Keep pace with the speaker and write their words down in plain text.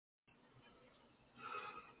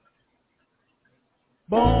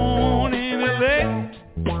Born in L.A.,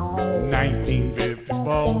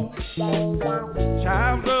 1954.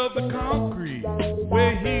 Child of the concrete,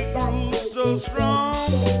 where he grew so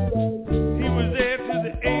strong. He was there to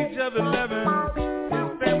the age of 11.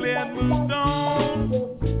 His family had moved on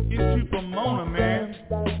into Pomona, man,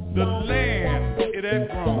 the land it had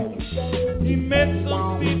grown. He met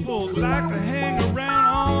some people that like to hang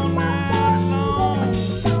around all night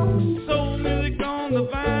long. Soul music on the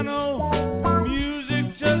vinyl,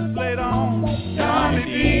 music just played on. Donny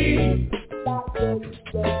D,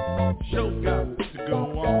 show got to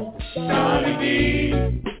go on. Donny D,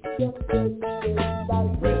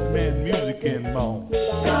 Westman music and more.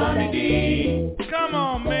 Donny D, come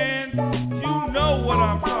on man, you know what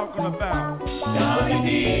I'm talking about. Donny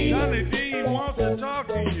D, Donny D wants to talk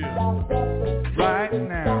to you right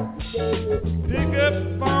now. Pick up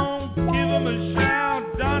the phone, give him a shout.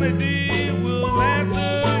 Donny D will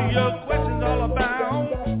answer your questions all about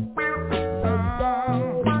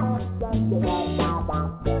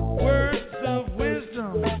words of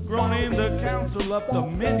wisdom grown in the council of the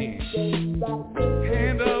many.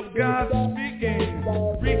 Hand of God speaking,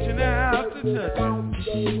 reaching out to touch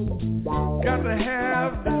it. Got to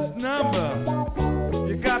have this number,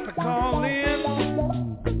 you got to call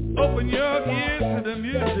in. Open your ears to the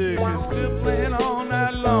music, it's still playing all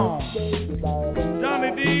night long.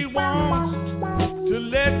 Donny D wants to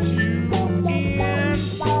let you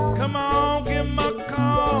in. Come on, give him a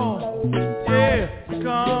call. Yeah,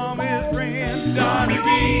 call his friend Donny D.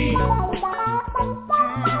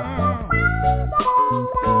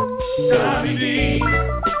 Donny D.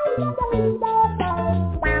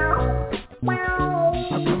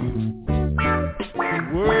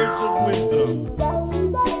 Words of wisdom.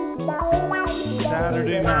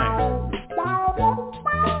 Saturday night.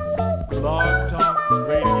 Blog Talk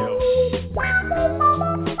Radio.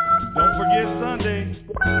 Don't forget Sunday.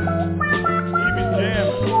 Keep it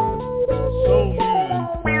jamming. Soul music.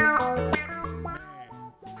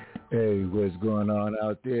 Hey, what's going on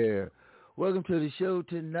out there? Welcome to the show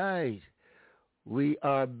tonight. We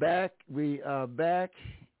are back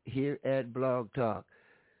here at Blog Talk.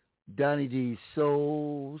 Donny D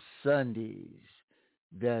Soul Sundays.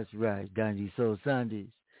 That's right, Donny D Soul Sundays.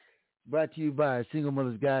 Brought to you by Single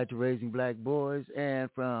Mother's Guide to Raising Black Boys and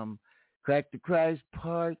from Crack to Christ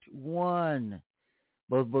Part 1.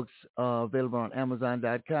 Both books are available on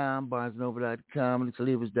Amazon.com, BarnesandNoble.com, and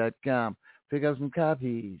Xlibris.com. Pick up some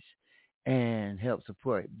copies and help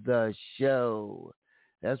support the show.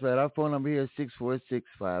 That's right. Our phone number here is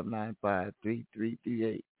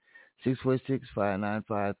 646-595-3338.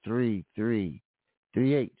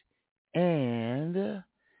 646-595-3338. And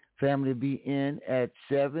family be in at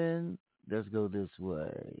 7. Let's go this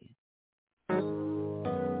way.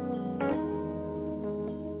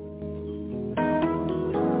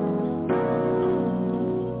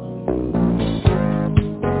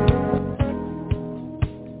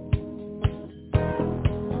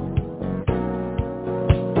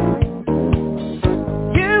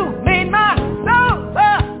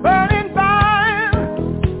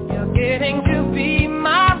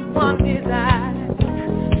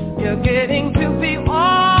 Getting to be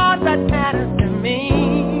all that matters to me.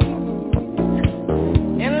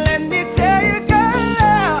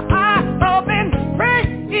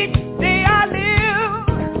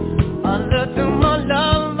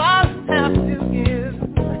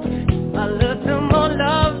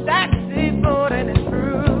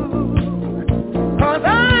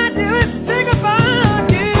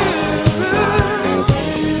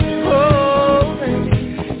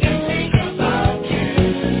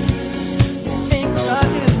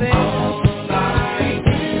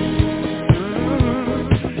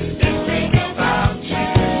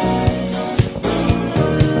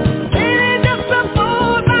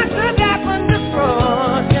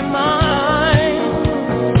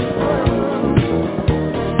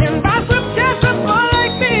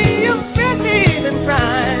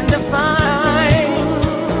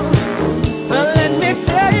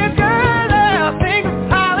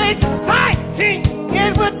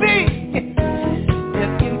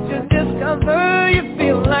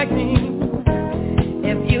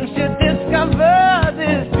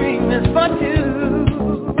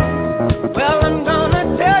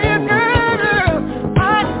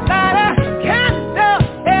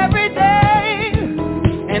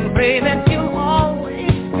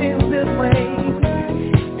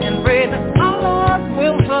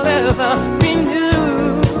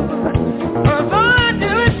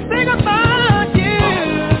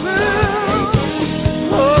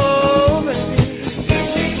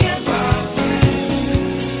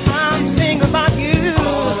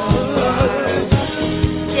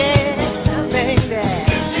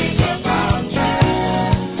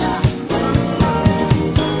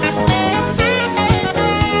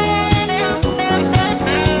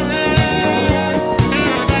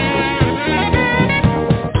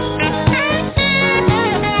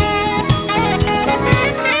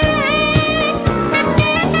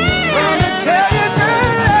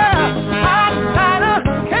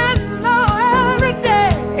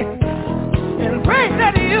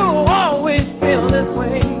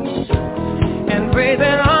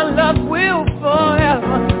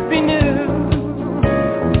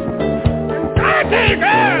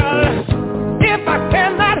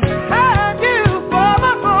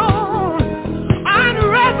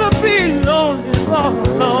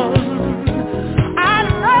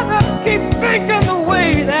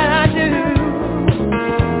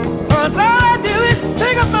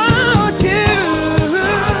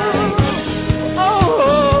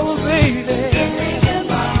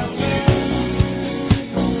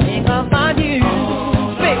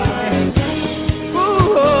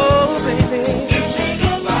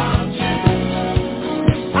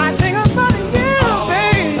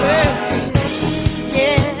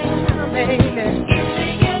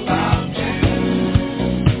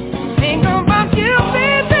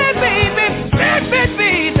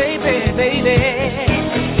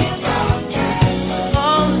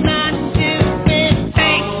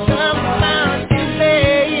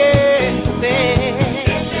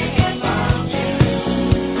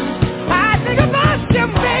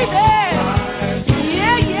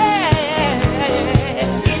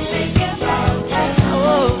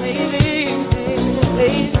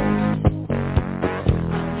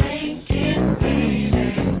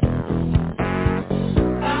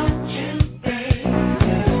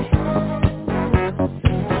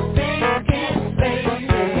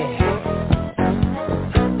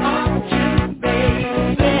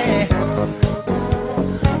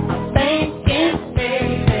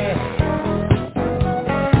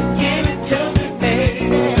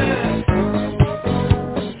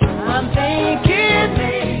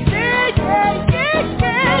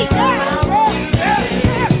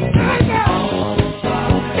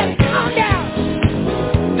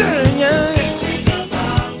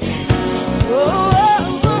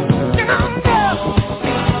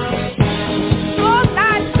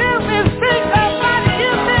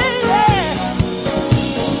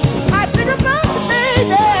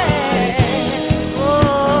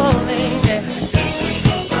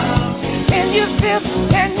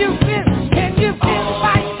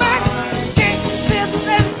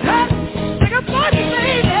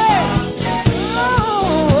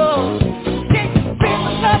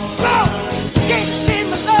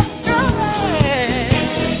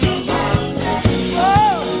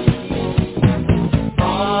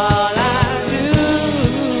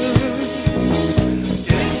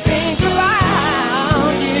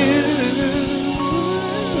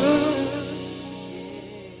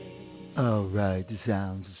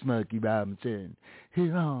 Sounds of Smokey Robinson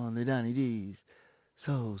here on the Donnyds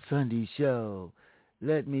Soul Sunday Show.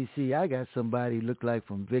 Let me see. I got somebody look like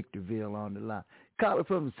from Victorville on the line. Calling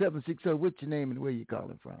from the 760. What's your name and where you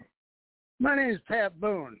calling from? My name is Pat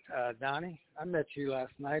Boone, Donnie. I met you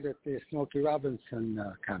last night at the Smokey Robinson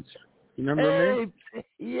concert. You remember me?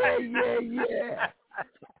 Yeah.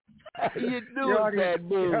 How you doing, Pat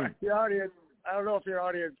Boone? Your audience, I don't know if your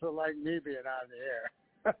audience will like me being on the air.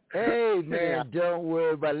 Hey, man, Don't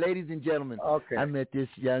worry about it. Ladies and gentlemen, okay. I met this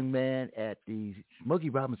young man at the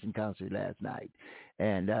Smokey Robinson concert last night,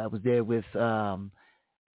 and I was there with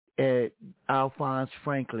Alphonse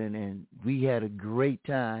Franklin, and we had a great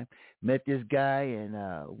time. Met this guy, and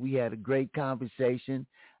we had a great conversation.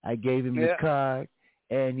 I gave him the card,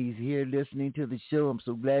 and he's here listening to the show. I'm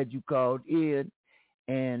so glad you called in.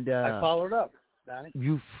 And I followed up, Donnie.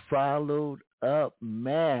 You followed up,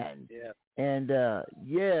 man. Yeah. And, I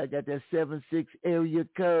got that 76 area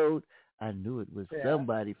code. I knew it was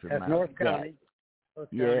somebody from my North County.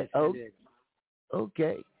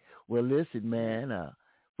 Okay. Well, listen, man,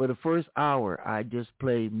 for the first hour, I just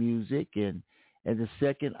play music. And the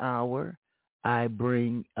second hour, I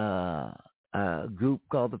bring a group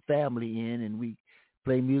called The Family in, and we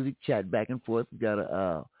play music, chat back and forth. We got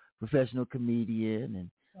a professional comedian and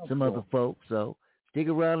some other folks. So stick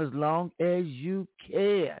around as long as you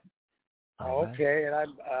can. Okay, and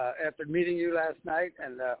I'm after meeting you last night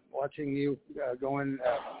and watching you going,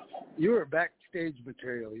 you were backstage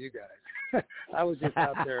material, you guys. I was just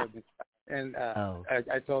out there, and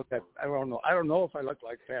I thought that I don't know if I look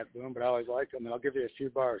like Pat Boone, but I always like him. And I'll give you a few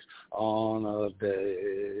bars. On a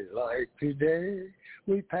day like today,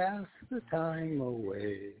 we pass the time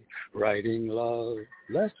away, writing love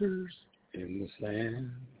letters in the sand.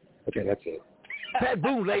 Okay, that's it. Pat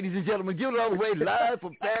Boone, ladies and gentlemen, give it all the way live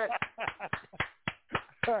from Pat.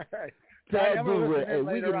 All right. Pat Boone,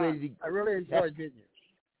 we get ready to... I really enjoyed meeting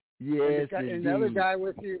you. Yes, and the other guy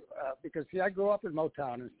with you, because, I grew up in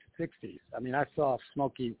Motown in the 60s. I mean, I saw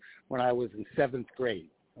Smokey when I was in 7th grade.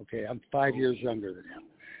 Okay, I'm 5 years younger than him.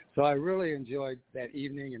 So I really enjoyed that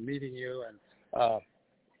evening and meeting you, and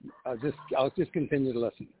I'll just continue to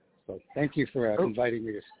listen. So thank you for inviting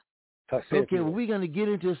me to... Okay, well, we're going to get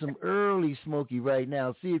into some early Smokey right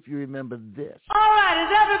now. See if you remember this. All right,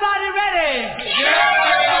 is everybody ready? Yeah!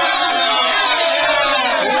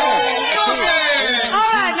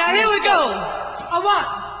 All right, now here we go. I want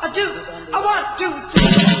to.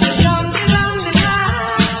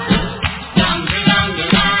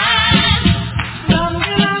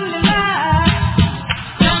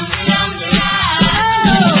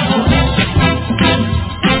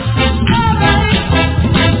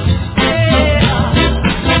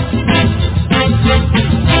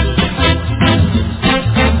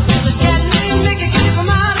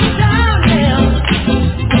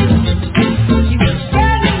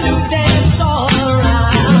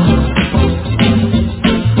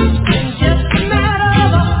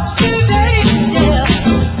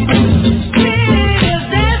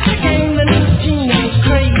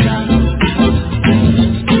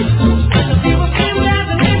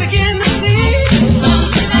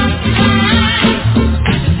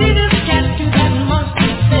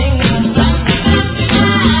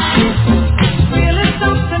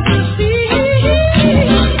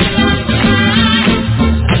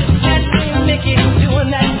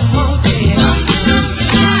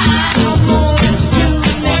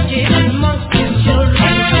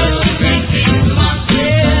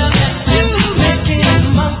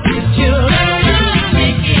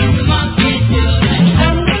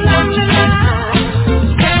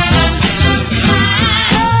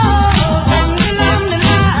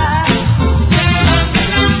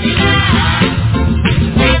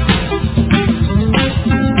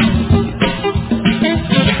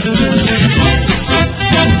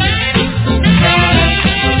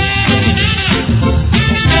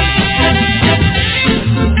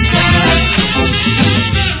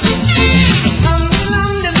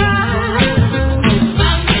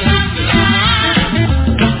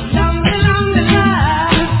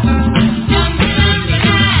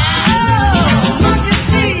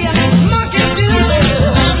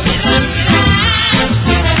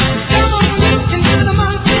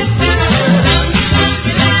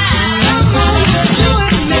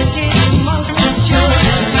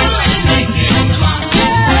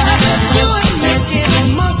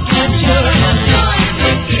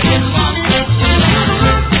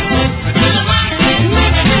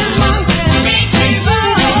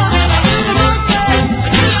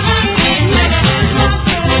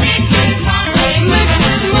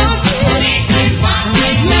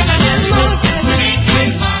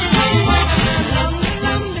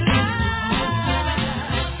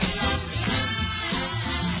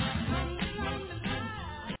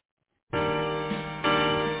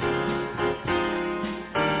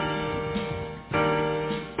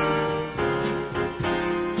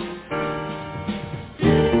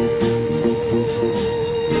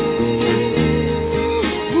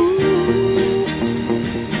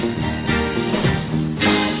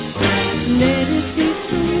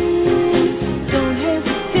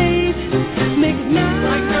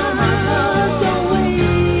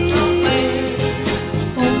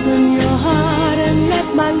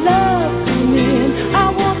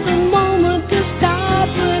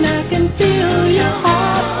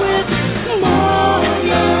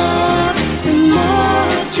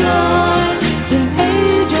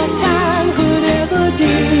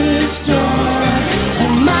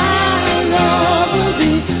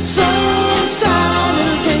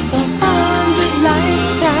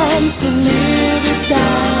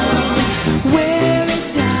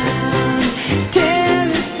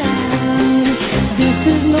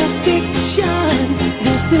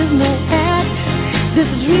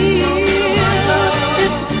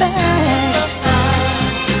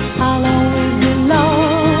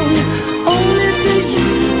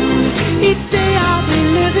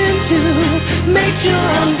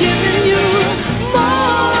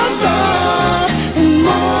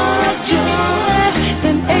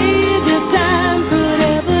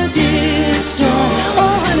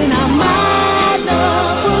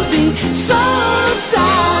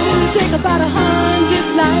 take about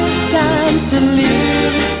 100 lifetimes to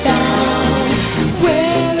live it down.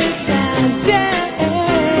 Wear it down,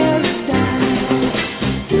 tear it down.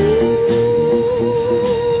 Ooh.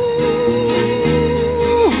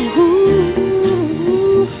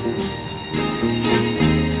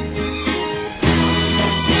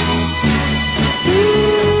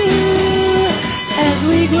 As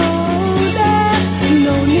we grow older,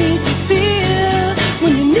 no need to fear.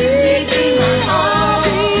 When you need me, I'll be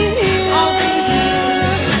here.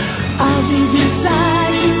 I'll be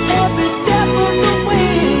beside you every step of the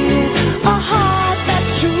way. A heart that's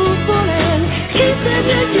truthful and keeping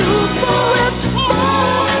you youthful with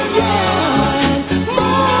more joy,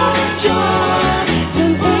 more joy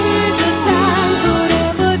than age or time could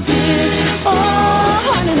ever give. Oh,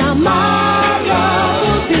 honey, now my love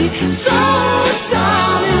will be so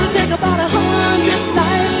strong. It'll take about 100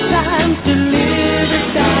 lifetimes to live it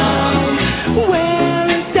down, wear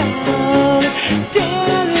it down,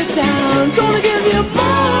 tear it down. Gonna give you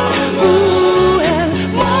more, ooh,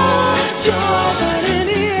 and more joy than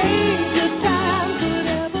any age or time could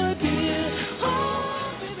ever give. Oh,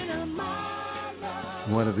 baby, now my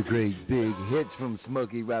love. One of the great big hits from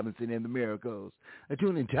Smokey Robinson and the Miracles, a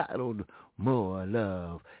tune entitled More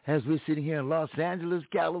Love. As we're sitting here in Los Angeles,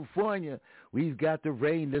 California, we've got the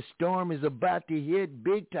rain. The storm is about to hit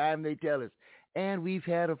big time, they tell us. And we've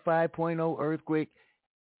had a 5.0 earthquake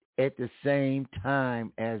at the same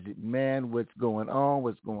time as it. Man, what's going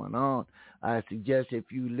on? I suggest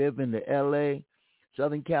if you live in the L.A.,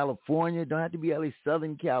 Southern California, don't have to be L.A.,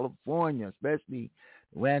 Southern California, especially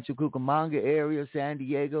Rancho Cucamonga area, San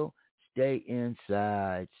Diego, stay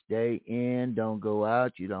inside. Stay in. Don't go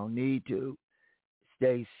out. You don't need to.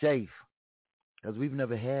 Stay safe. Because we've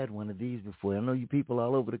never had one of these before. I know you people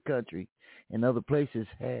all over the country and other places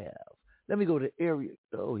have. Let me go to area.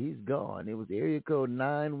 Oh, he's gone. It was area code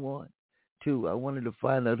 912. I wanted to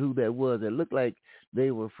find out who that was. It looked like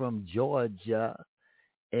they were from Georgia,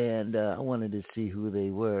 and I wanted to see who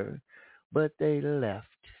they were, but they left.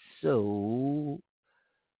 So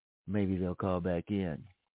maybe they'll call back in.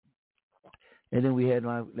 And then we had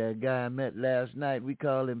that guy I met last night. We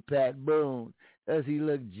call him Pat Boone, because he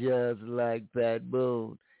looked just like Pat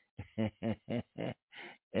Boone.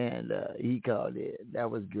 And he called in. That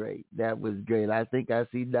was great. I think I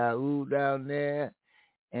see Daoud down there.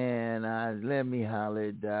 And let me holler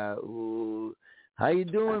at Daoud. How you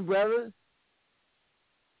doing, brother?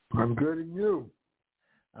 I'm good, and you?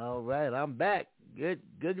 All right, I'm back. Good,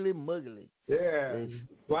 googly muggly. Yeah,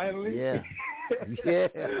 finally. Yeah,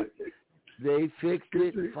 yeah. They fixed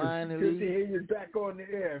it finally. It's good to hear you back on the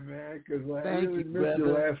air, man, because I really missed brother. you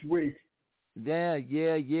last week.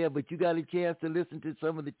 Yeah, but you got a chance to listen to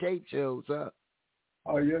some of the tape shows, huh?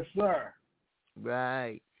 Oh, yes, sir.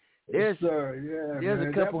 Right. Yes, sir, yeah, there's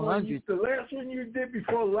man. A couple hundred. The last one you did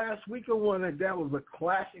before last week, that was a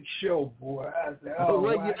classic show, boy. I said, you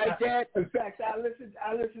like that? In fact, I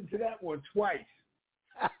listened to that one twice.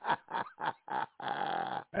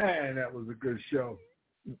 Man, that was a good show.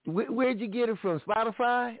 Where'd you get it from?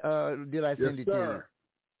 Spotify? Did I send it to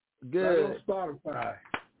you? Good. Right on Spotify.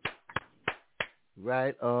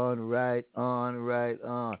 Right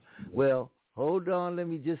on. Well, hold on. Let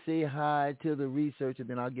me just say hi to the researcher,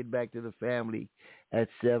 then I'll get back to the family at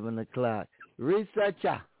 7 o'clock.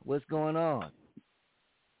 Researcher, what's going on?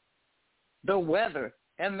 The weather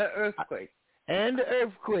and the earthquake. And the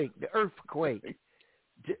earthquake. The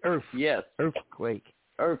earth. Yes. Earthquake.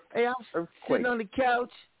 Hey, I was sitting on the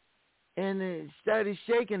couch, and it started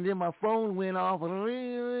shaking. Then my phone went off,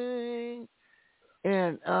 and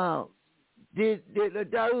Daoud,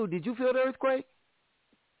 did you feel the earthquake?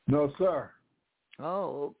 No, sir.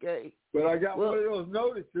 Oh, okay. But I got one of those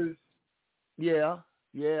notices. Yeah.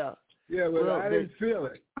 Yeah, but I didn't feel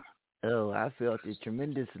it. Oh, I felt it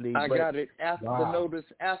tremendously. I got it after the notice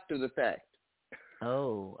after the fact.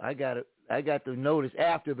 Oh, I got it. I got the notice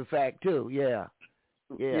after the fact too. Yeah.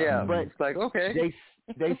 But it's like, okay.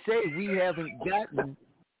 They say we haven't gotten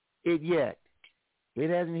it yet. It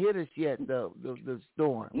hasn't hit us yet, though. The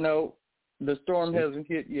storm. No, the storm hasn't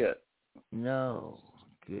hit yet. No.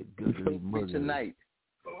 Good tonight.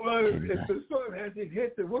 Well, if the storm hasn't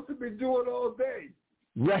hit, then what's it been doing all day?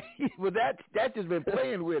 Right. Well, that's just been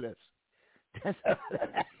playing with us. It's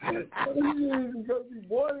going to be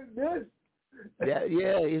more than this.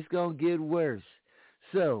 It's gonna get worse.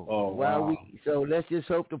 So let's just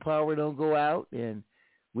hope the power don't go out and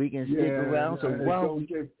we can stick around. So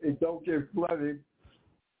it don't get flooded.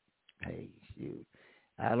 Hey, shoot,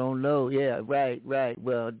 I don't know. Yeah, right.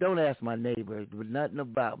 Well, don't ask my neighbors, but nothing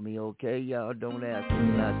about me, okay? Y'all don't ask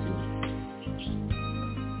me not to.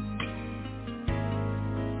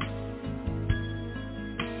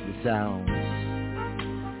 sounds.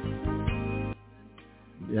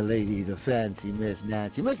 The lady, the fancy Miss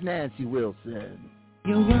Nancy Wilson.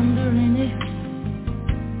 You're wondering if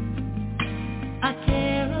I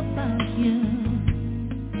care about you.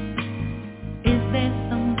 Is there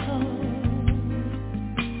some cause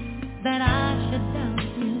that I should doubt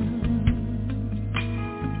you?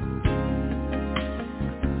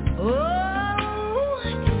 Oh,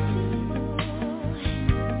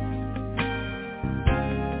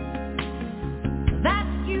 that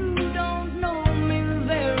you don't know me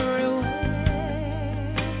very well.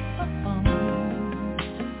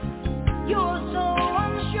 You're so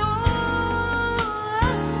unsure,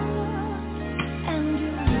 and you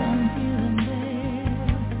don't even dare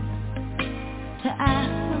to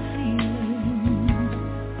ask for feelings.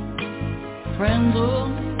 Friends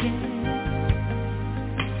only guess,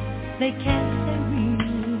 they can't say real.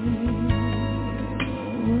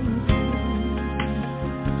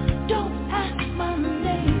 Don't ask my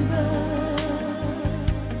neighbor.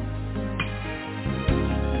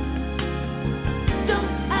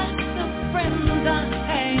 Don't ask the friends I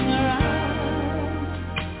hang around.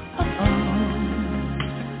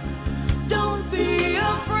 Don't be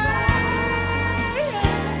afraid.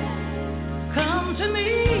 Come to me.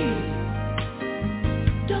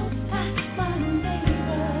 Don't ask my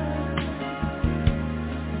neighbor.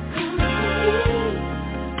 Come to me.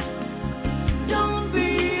 Don't be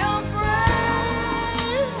afraid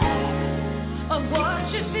of what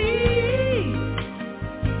you see.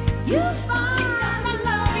 You find I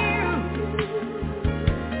love you.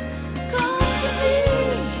 Come to me.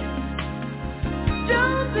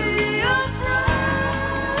 Don't be afraid.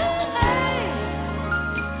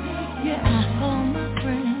 You ask all my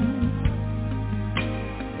friends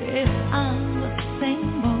if I'm the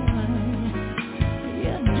same boy.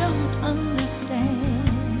 You don't understand.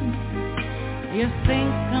 You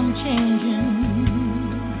think I'm changing.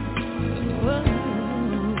 Whoa.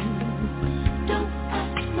 Don't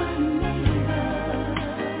ask my neighbor.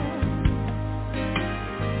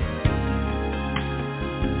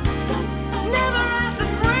 Never ask the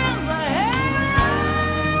friends I have.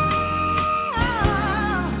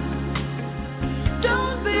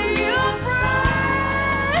 Don't be afraid.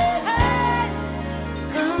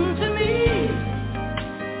 Come to me.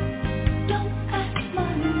 Don't ask my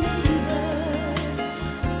neighbor.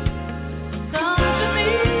 Come to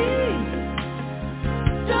me.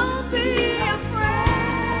 Don't be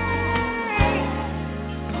afraid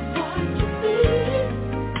of what you see.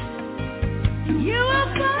 You will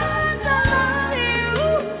find I love you.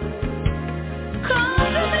 Come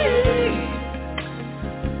to me.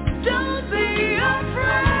 Don't be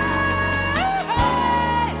afraid.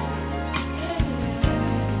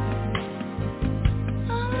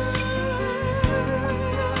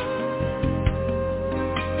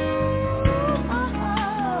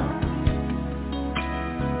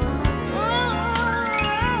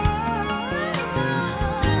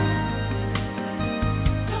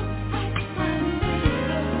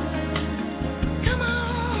 Come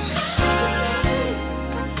on.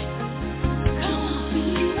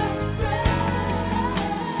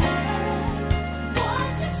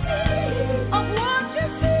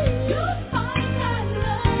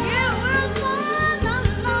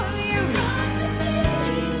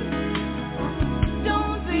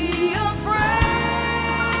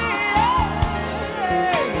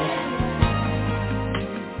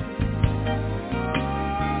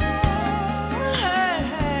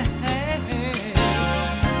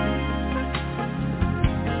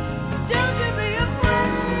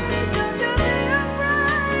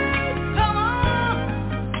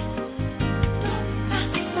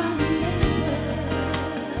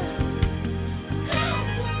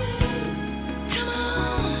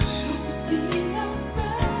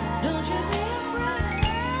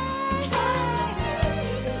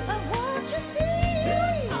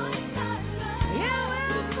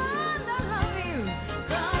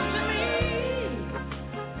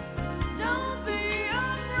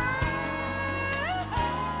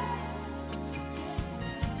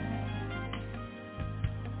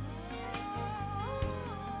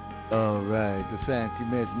 All right, the fancy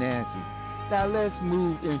Miss Nancy. Now let's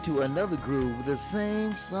move into another groove with the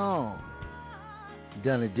same song,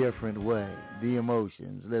 done a different way. The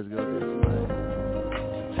Emotions. Let's go this way.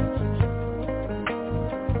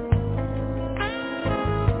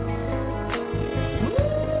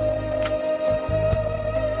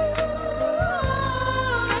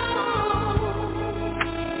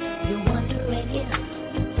 You're wondering if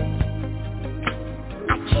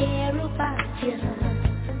I care about you.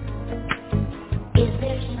 Is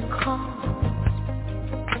there some cause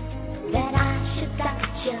that I should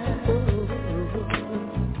doubt you?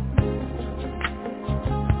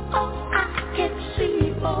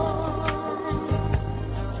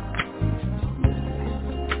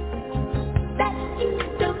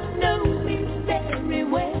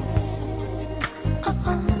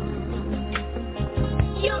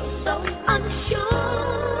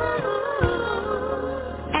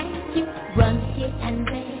 You run here and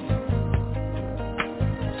there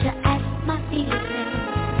to ask my feelings.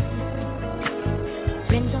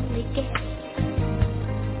 Friends only guess,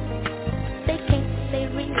 they can't say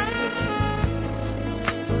real.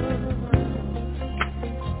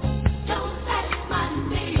 Don't ask my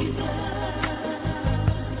neighbor.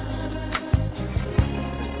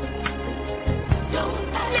 Don't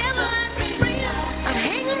ask never my friend. I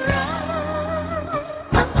hang around.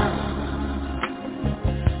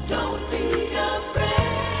 Don't be afraid.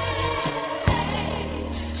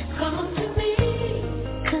 Come to me.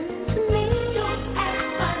 Come to me. Don't ask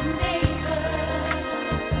my neighbor.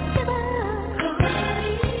 Come to me.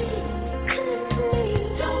 Come to me.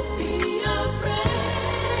 Don't be afraid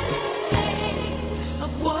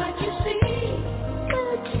of what you see.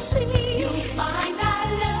 What you see. You'll find I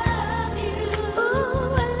love you.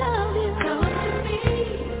 Oh, I love you. Come to me.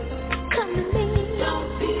 Come to me. Don't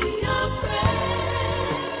be afraid.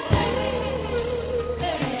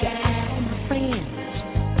 Ask my friends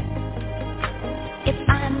if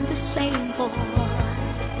I'm the same boy.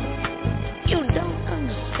 You don't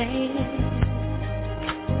understand.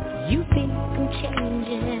 You think I'm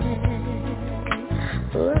changing.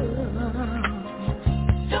 Oh.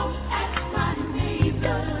 Don't ask my neighbor.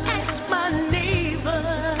 Don't ask my neighbor.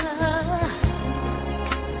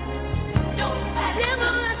 Don't ask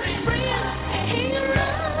never my friend. Hang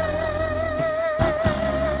around.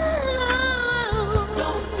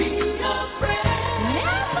 Don't be afraid.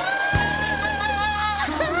 Never.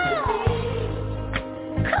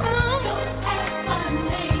 Come on. Don't ask my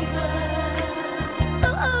neighbor. Oh,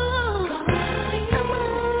 come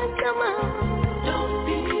on, come on. Don't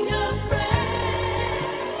be afraid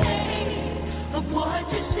of what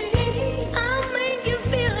you see. I'll make you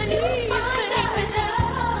feel at ease. Baby,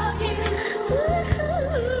 love you.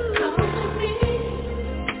 Come to me.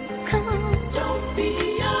 Come on. Don't be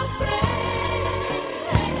afraid.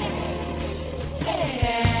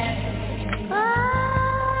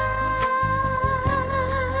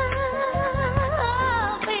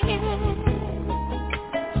 Oh, baby.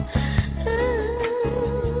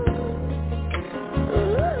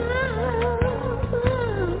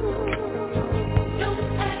 Don't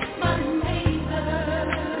ask my neighbor.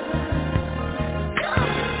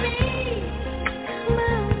 Come to me. Come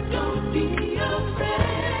on. Don't be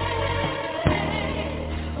afraid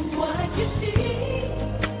of what you see.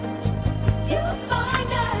 You'll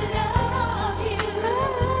find I love you.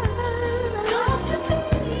 Come to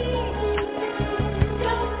me.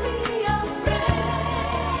 Don't be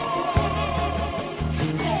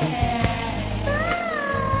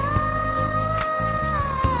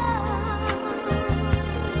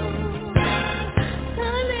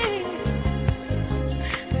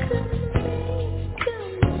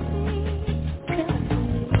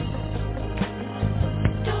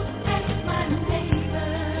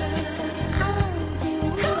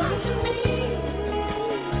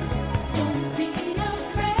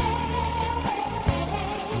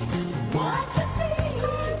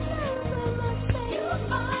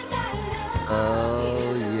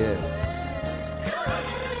Oh, yes.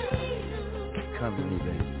 Come to me,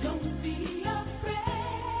 baby.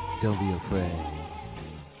 Don't be afraid.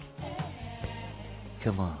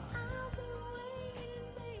 Come on.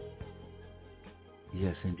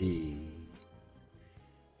 Yes, indeed.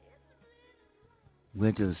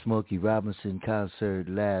 Went to the Smokey Robinson concert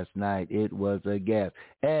last night. It was a gas.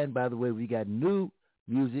 And, by the way, we got new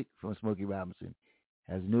music from Smokey Robinson.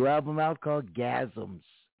 Has a new album out called Gasms.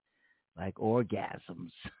 Like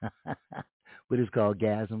orgasms. But it's called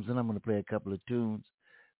Gasms. And I'm going to play a couple of tunes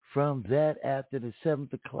from that after the 7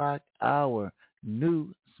 o'clock hour.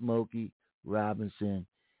 New Smokey Robinson.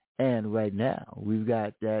 And right now, we've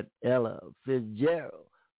got that Ella Fitzgerald,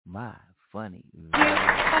 My Funny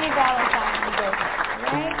Valentine. Funny Valentine,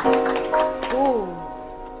 right? Ooh.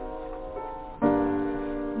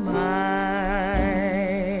 My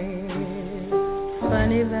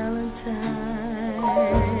funny Valentine.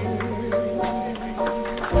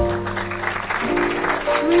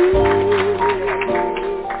 Sweet,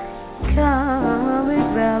 comic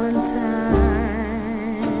Valentine.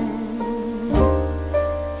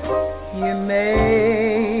 You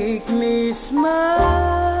make me smile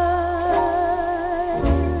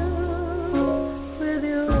with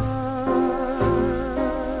your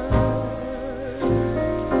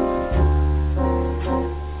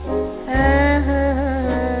eyes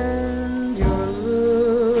and your looks.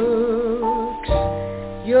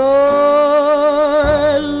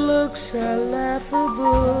 Your looks are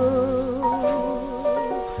laughable,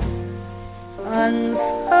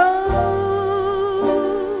 unphotographable.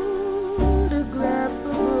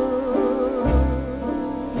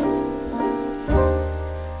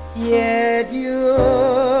 that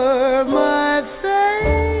you're my favorite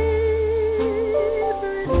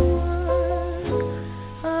work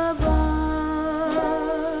of art.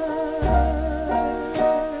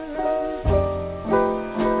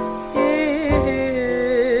 It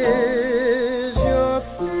is your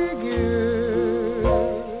figure,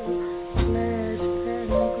 clasped and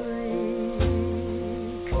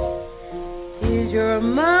Greek, is your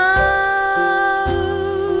mind.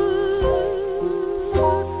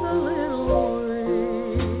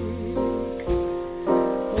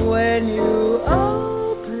 When you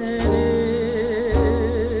open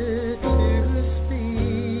it to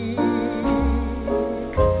speak,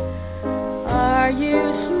 are you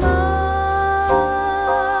smart?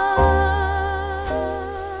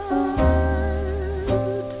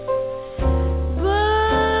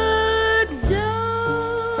 But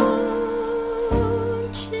don't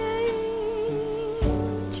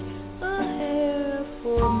change a hair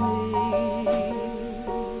for me.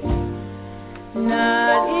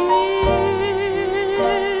 Not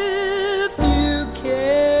if you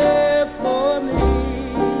care for me.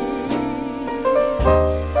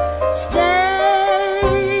 Stay,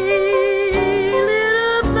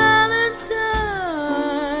 little Valentine,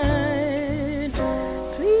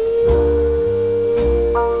 please stay.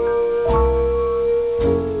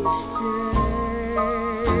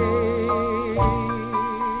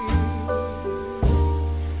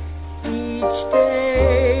 Each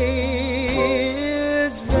day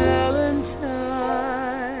is Valentine's.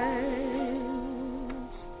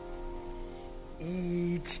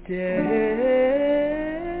 Each day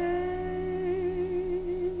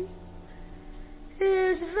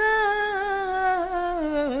is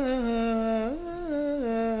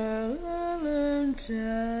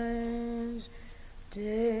Valentine's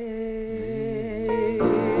Day.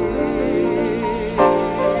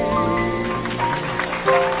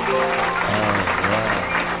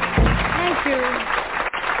 Thank you.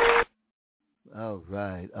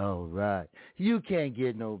 All right. You can't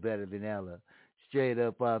get no better than Ella, straight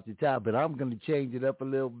up off the top, but I'm going to change it up a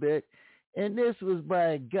little bit. And this was by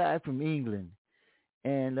a guy from England.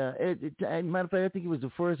 And matter of fact, I think he was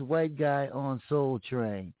the first white guy on Soul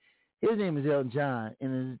Train. His name is Elton John,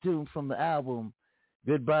 and it's a tune from the album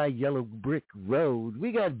Goodbye Yellow Brick Road.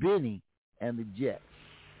 We got Benny and the Jets.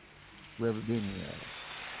 Whoever Benny is.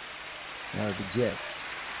 The Jets.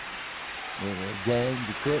 The gang,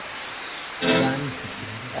 the Crips.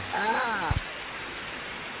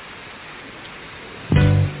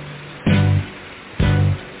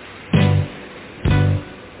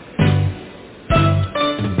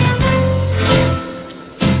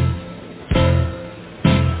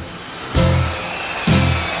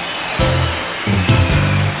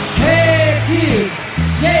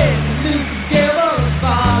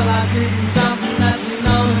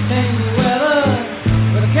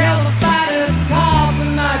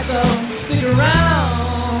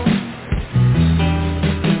 Around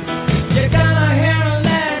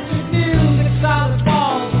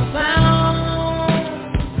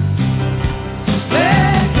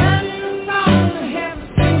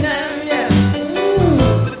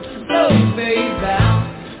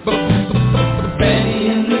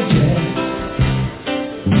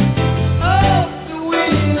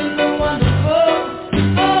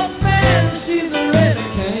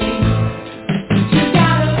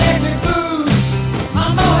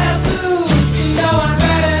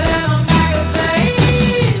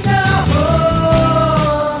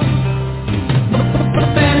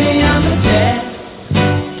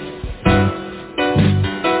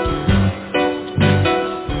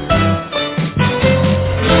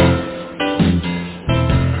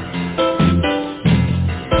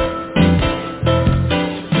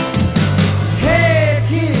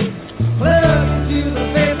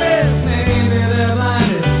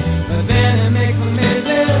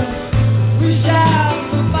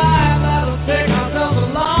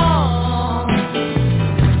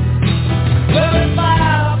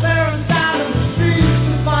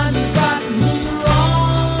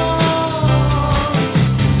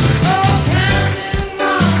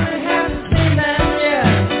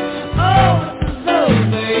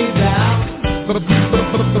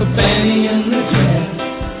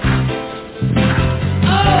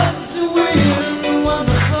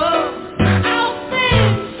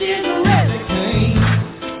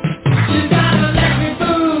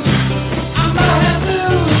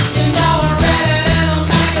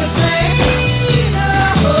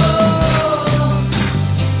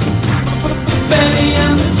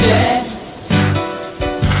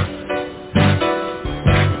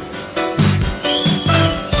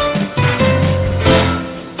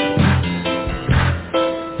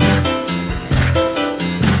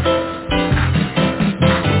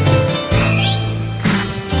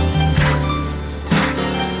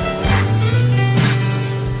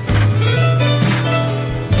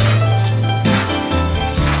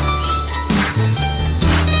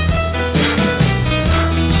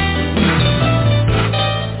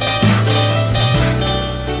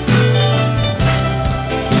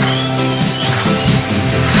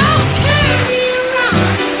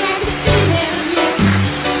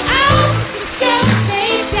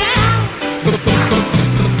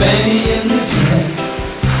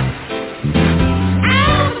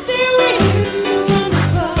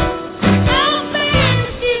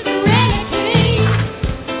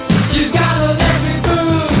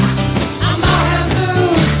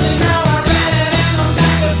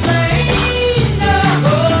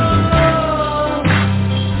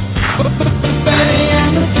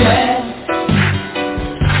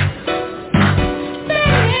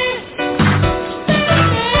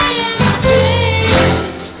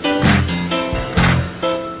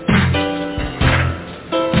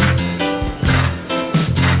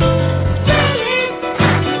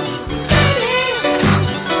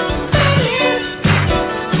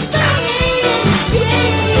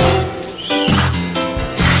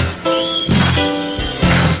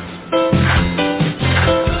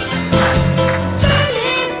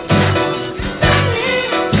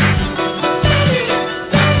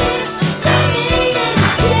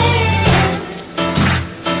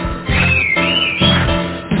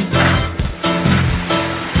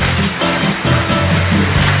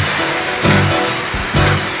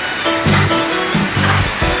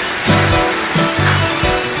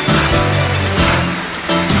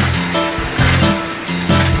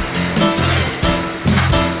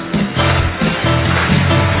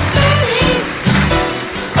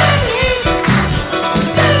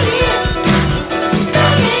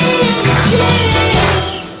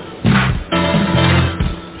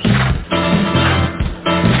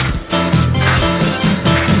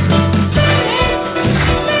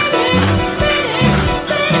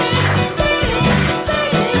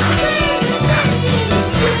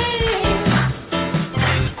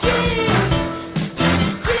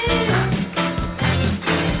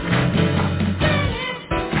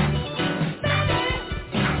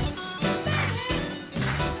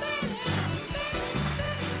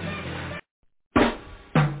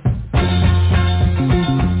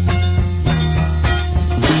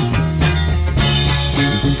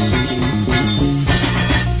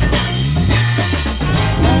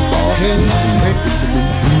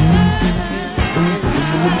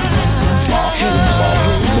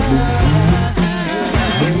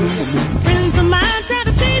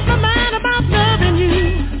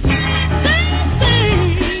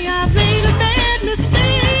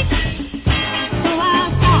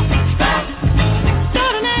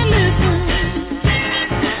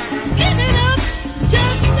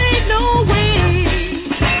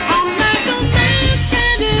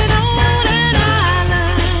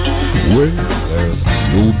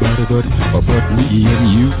nobody but me and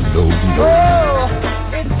you. No. Oh,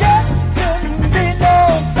 it just couldn't be no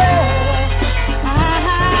better.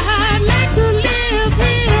 I'd like to live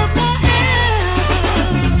here forever.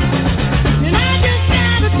 And I just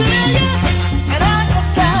gotta tell you, and I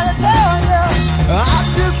just gotta tell you, I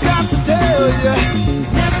just got to tell you,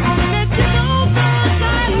 never gonna let you go, 'cause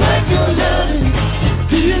I like your loving.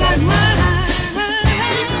 Do you like mine?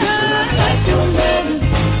 I like your loving.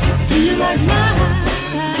 Do you like mine?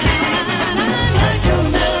 I like your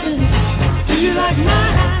loving. Do you like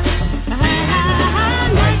mine? I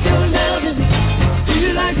like your loving. Do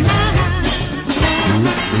you like mine?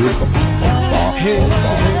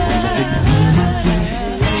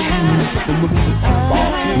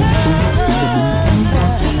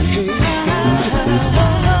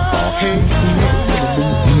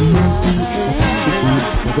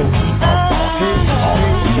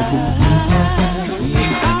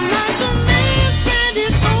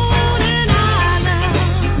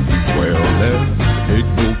 Well, there ain't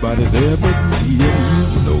nobody there but me and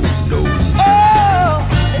you. No. Oh,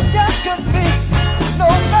 it just could be no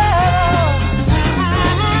better.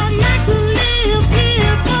 I'd like to live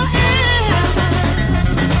here forever.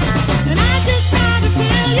 And I just gotta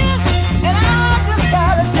tell you, and I just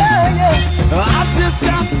gotta tell you, I just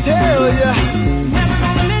got to tell you, never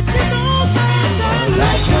gonna let you go, 'cause I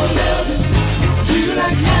like your loving. Do you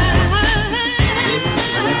like mine?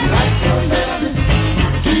 I like your loving.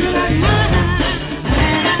 Do you like mine?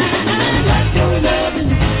 I like your loving.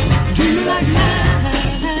 Do you like mine?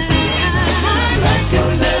 I like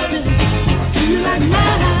your loving. Do you like mine?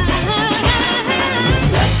 I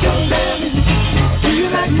like your loving. Do you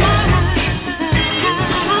like mine? I like your loving. Do you like mine?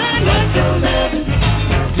 I like your loving.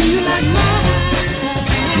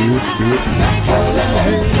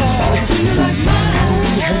 Do you like mine?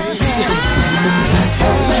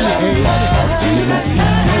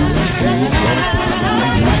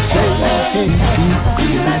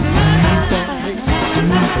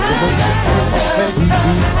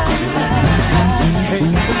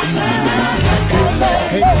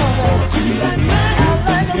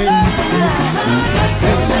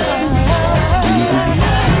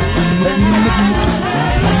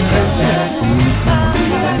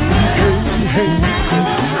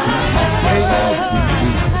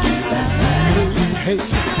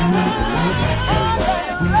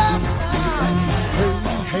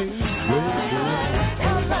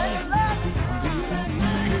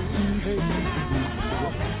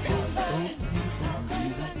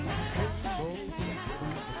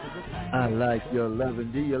 I like your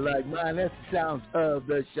loving. Do you like mine? That's the sounds of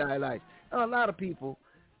the Shy Lights. A lot of people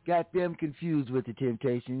got them confused with the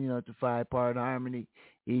Temptation. You know, it's a 5-part harmony.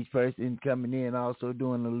 Each person coming in also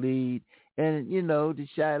doing the lead. And, you know, the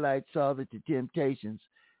Shy Lights saw that the Temptations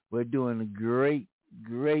were doing great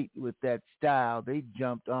with that style. They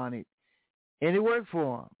jumped on it, and it worked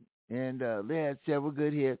for them. And they had several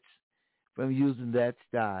good hits from using that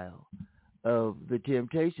style of the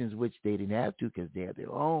Temptations, which they didn't have to because they had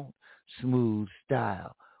their own smooth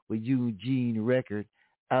style with Eugene Record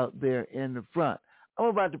out there in the front. I'm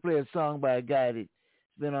about to play a song by a guy that's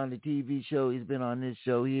been on the TV show. He's been on this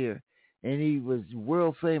show here, and he was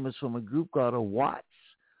world famous from a group called the Watts,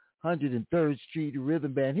 103rd Street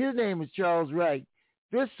Rhythm Band. His name is Charles Wright.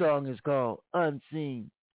 This song is called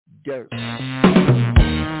Unseen Dirt.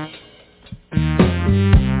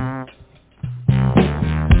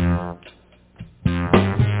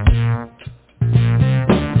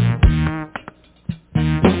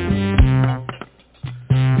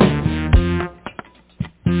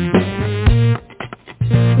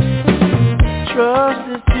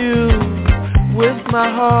 trusted you with my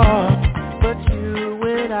heart, but you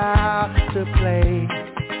went out to play.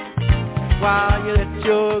 While you let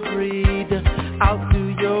your greed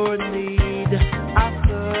outdo your need, I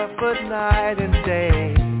suffered night and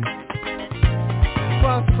day.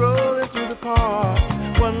 While strolling through the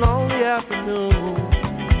park one lonely afternoon,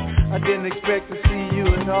 I didn't expect to see you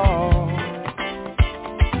at all.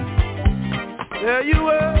 There you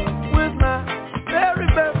were with my very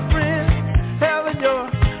best friend, having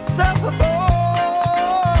yourself a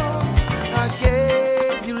ball. I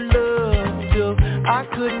gave you love till I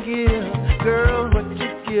couldn't give. Girl, what you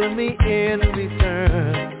give me in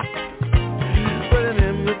return? With an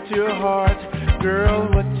immature heart, girl,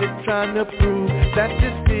 what you trying to prove? That you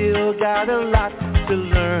still got a lot to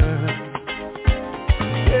learn.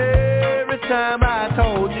 Every time I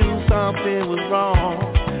told you something was wrong,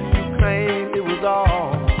 you claimed it was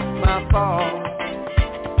all my fault.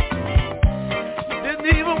 You didn't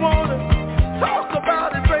even want to talk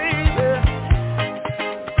about it, baby,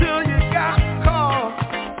 till you got caught.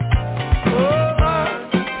 Oh,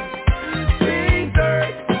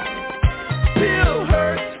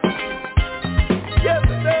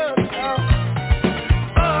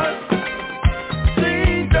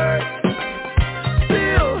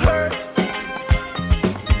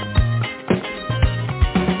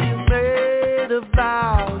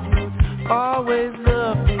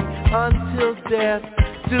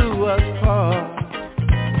 do us part.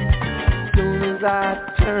 Soon as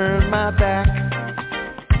I turned my back,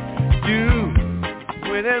 you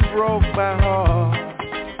went and broke my heart.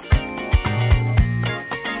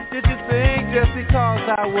 Did you think just because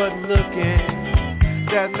I wasn't looking,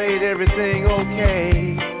 that made everything okay?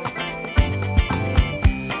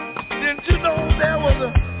 Didn't you know there was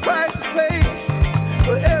a price to pay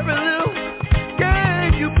for every little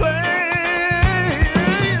game you play?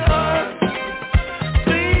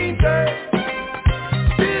 Unseen dirt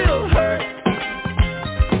still hurt.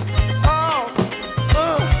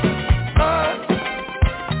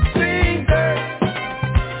 Unseen dirt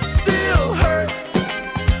still hurt.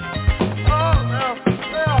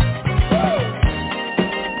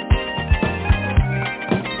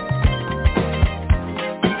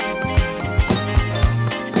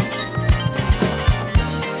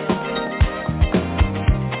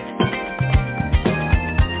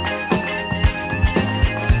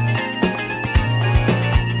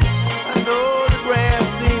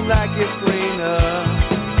 It's greener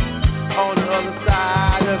on the other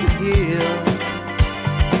side of the hill.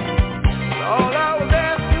 All I was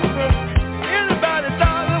asking for, anybody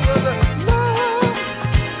thought it was a love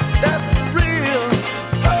that's real.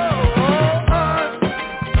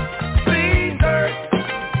 Unseen dirt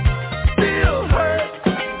still hurt.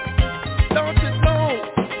 Don't you know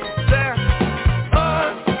that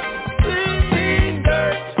unseen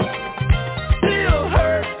dirt still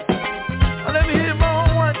hurt? Let me hear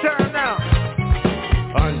more one time.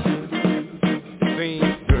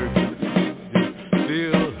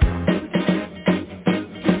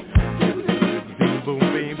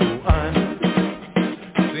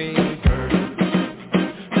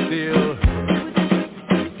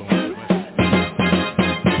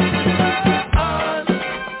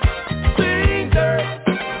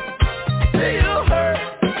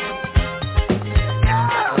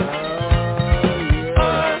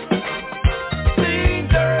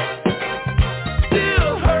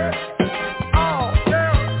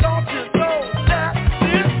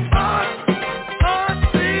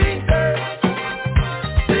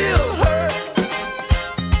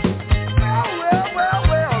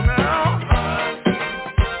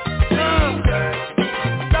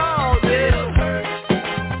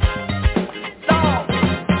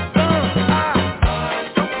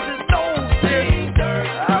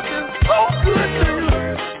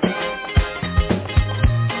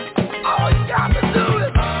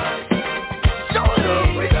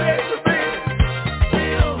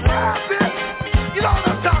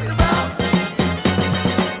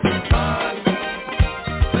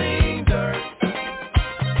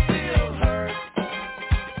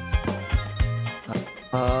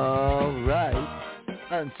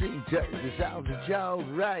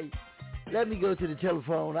 Let me go to the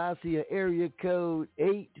telephone. I see an area code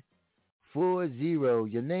 840.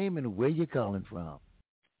 Your name and where you calling from?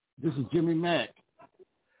 This is Jimmy Mack.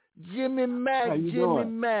 Jimmy Mack, How you Jimmy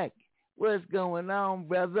doing? Mack. What's going on,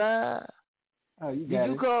 brother? Oh, Did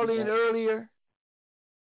you call in earlier?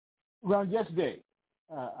 Well, yesterday.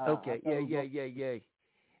 Okay, yeah.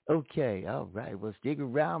 Okay, all right. Well, stick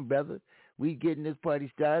around, brother. We getting this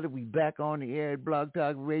party started. We back on the air at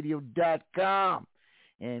blogtalkradio.com.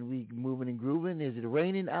 And we moving and grooving. Is it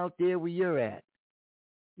raining out there where you're at?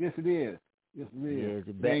 Yes, it is. Yes, it is. Yeah, is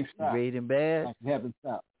it bad? Great and bad? I haven't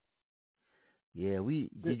stopped. Yeah,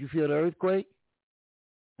 did you feel the earthquake?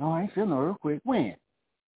 No, I ain't feeling no earthquake. When?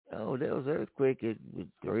 Oh, there was an earthquake at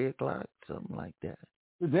 3 o'clock, something like that.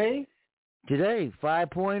 Today? Today,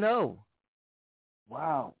 5.0.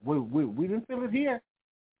 Wow. We didn't feel it here.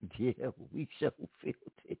 Yeah, we sure felt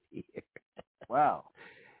it here. Wow.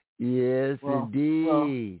 Yes,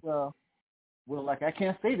 indeed. Well, like I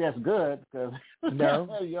can't say that's good because no.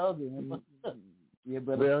 Y'all didn't. Yeah,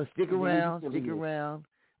 but well, stick around.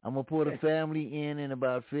 I'm gonna put a family in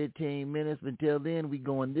about 15 minutes. Until then, we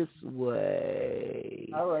going this way.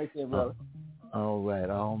 All right, then, brother. All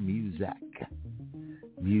right, all music.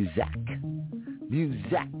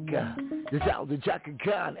 This out the JOCK and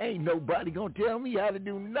Con. Ain't nobody gonna tell me how to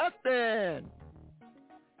do nothing.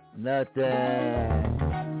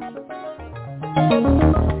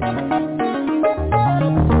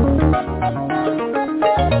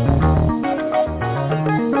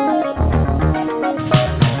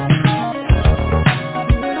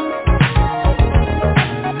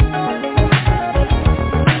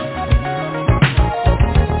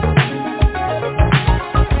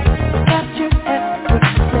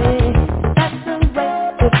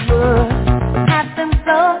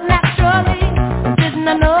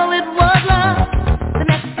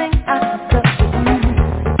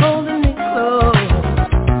 Holding me close.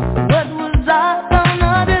 What was I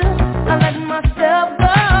gonna do?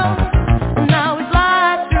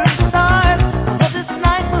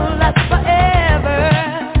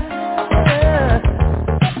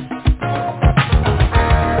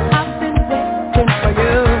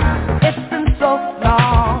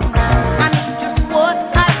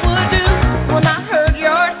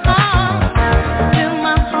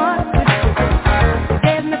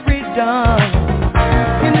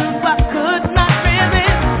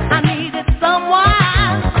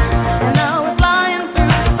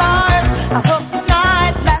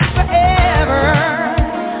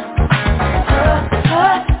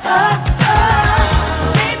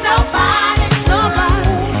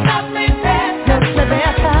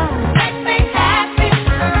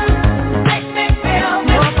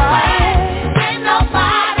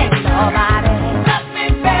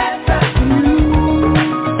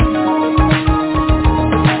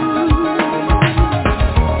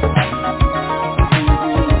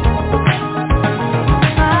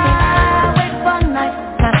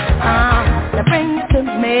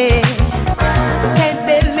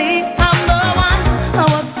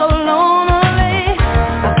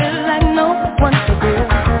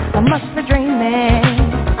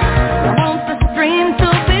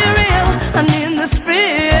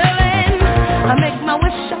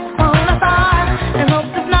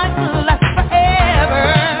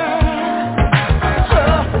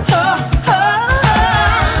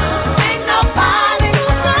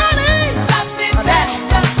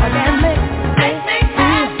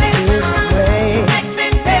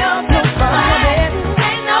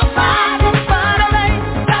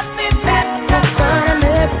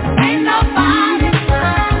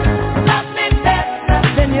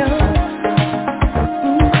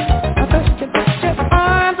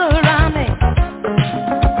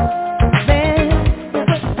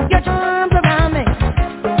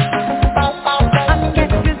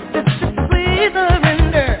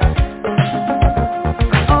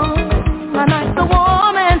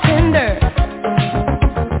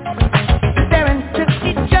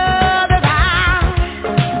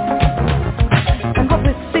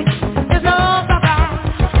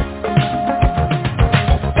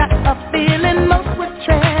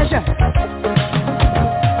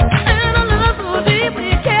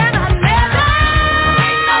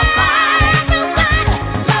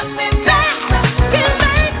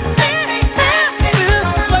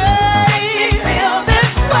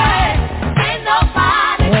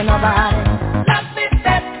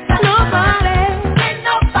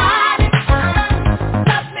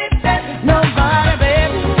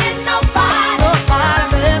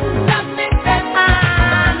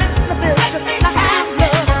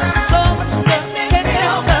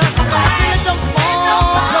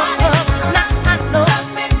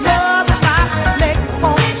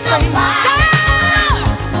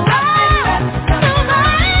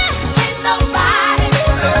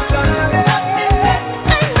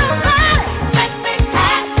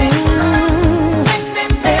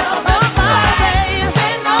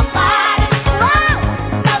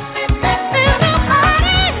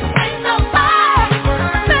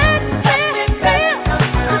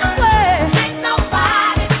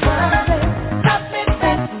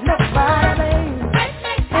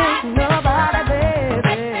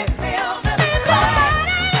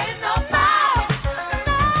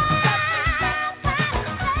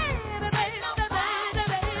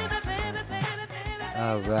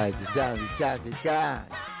 All right, the sound of Chaka Khan.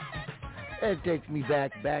 That takes me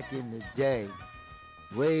back in the day.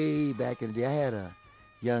 Way back in the day. I had a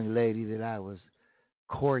young lady that I was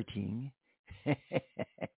courting.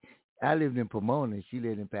 I lived in Pomona. She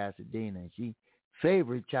lived in Pasadena. She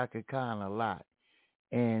favored Chaka Khan a lot.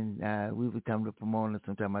 And we would come to Pomona.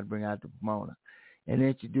 Sometime I'd bring her out to Pomona. And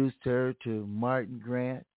introduced her to Martin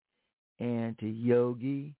Grant and to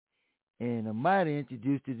Yogi. And I might have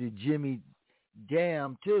introduced her to Jimmy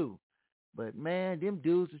Dam, too. But, man, them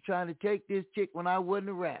dudes was trying to take this chick when I wasn't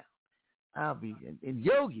around. And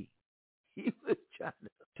Yogi, he was trying to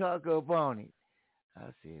talk up on it. I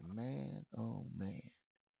said, man, oh, man.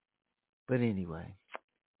 But anyway,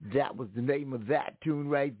 that was the name of that tune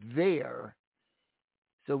right there.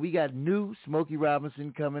 So we got new Smokey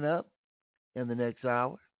Robinson coming up in the next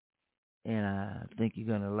hour. And I think you're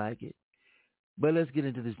going to like it. But let's get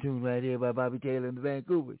into this tune right here by Bobby Taylor and the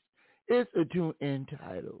Vancouvers. It's a tune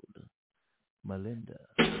entitled Melinda.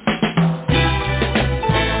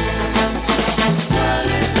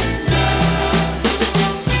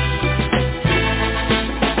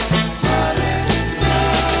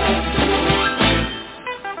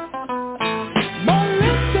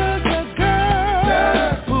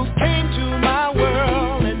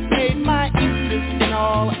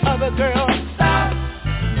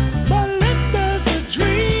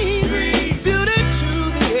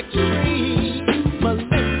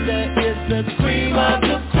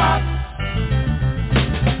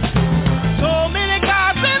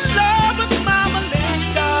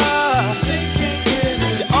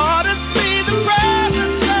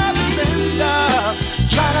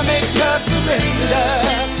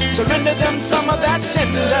 Surrender them some of that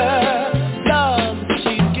tender love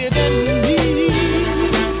she's given me.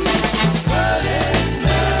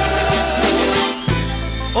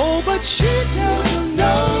 Oh, but she doesn't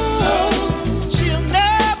know. She'll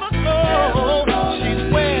never know.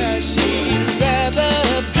 She's where she'd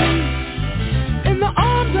rather be, in the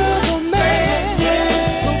arms of a man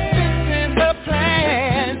who fits in her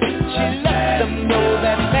plan. She lets them know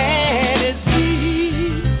that man is he.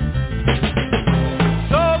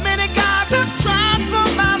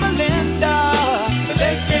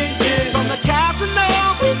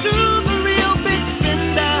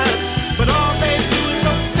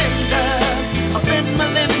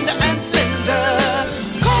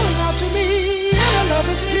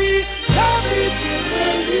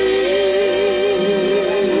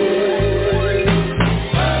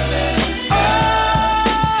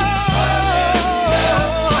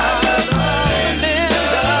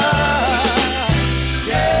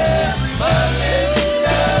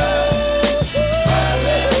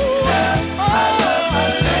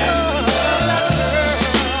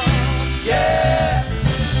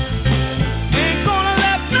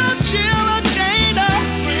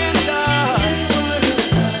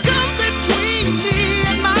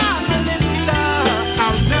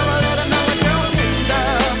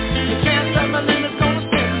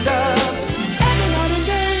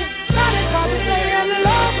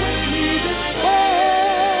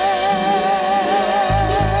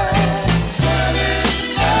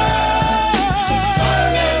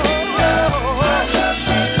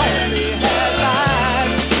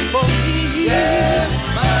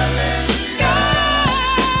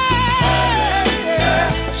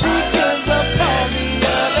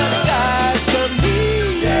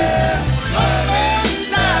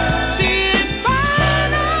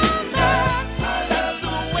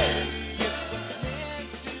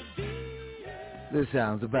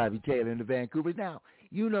 Sounds of Bobby Taylor and the Vancouvers. Now,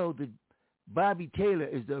 you know that Bobby Taylor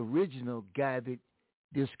is the original guy that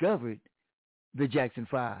discovered the Jackson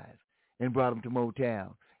 5 and brought them to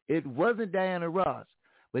Motown. It wasn't Diana Ross,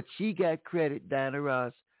 but she got credit. Diana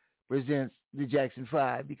Ross presents the Jackson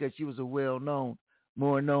 5 because she was a well-known,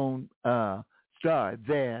 more known star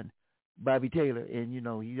than Bobby Taylor. And, you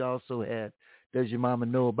know, he also had Does Your Mama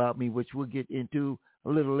Know About Me, which we'll get into a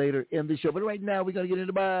little later in the show. But right now, we're going to get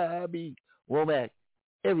into Bobby Womack.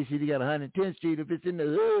 Every city got 110th Street. If it's in the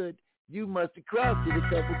hood, you must have crossed it a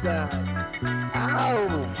couple times. Ow!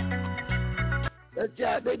 Watch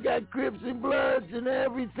out, they got Crips and Bloods and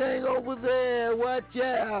everything over there. Watch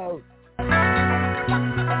out.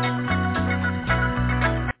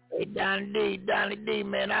 Hey, Donny D,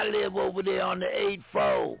 man, I live over there on the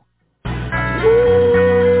 8-4.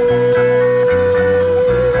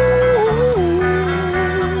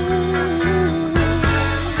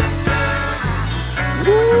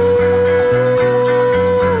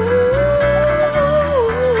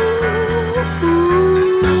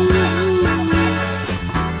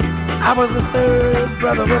 I was the third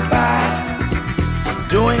brother of five,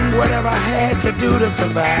 doing whatever I had to to do to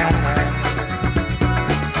survive.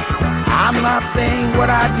 I'm not saying what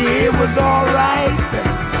I did was alright.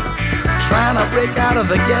 Trying to break out of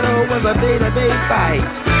the ghetto was a day-to-day fight.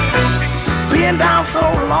 Being down so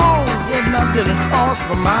long, yet nothing didn't cross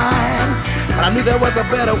my mind. But I knew there was a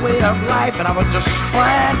better way of life, and I was just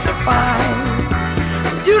trying to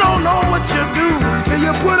find. You don't know what you do till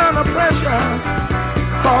you put under pressure.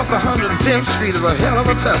 Across 110th Street is a hell of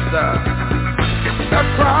a tester.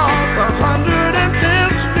 Across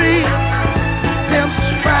 110th Street, pimps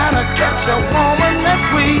trying to catch a woman that's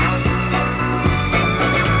weak.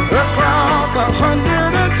 Across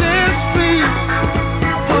 110th Street,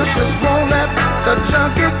 pushers won't let the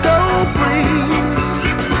junkie go free.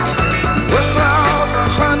 Across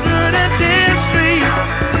 110th Street,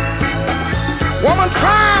 woman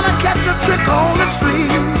trying to catch a trick on the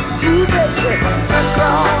street. You bet it.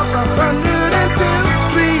 Across 110th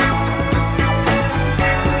Street,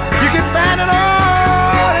 you can find it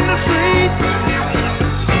all in the street.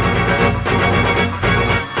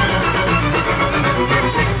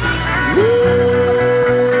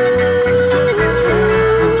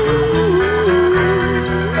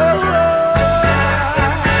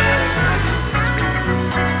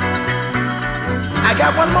 I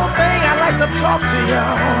got one more thing I'd like to talk to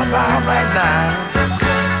y'all about right now.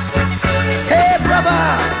 Hey, brother,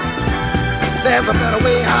 there's a better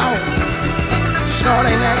way out.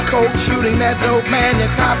 Snorting that coke, shooting that dope, man,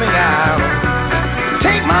 you're copping out.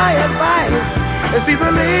 Take my advice, it's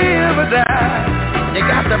either live or die. You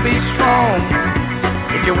got to be strong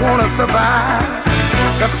if you want to survive.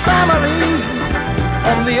 The family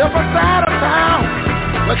on the upper side of town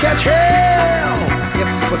will catch hell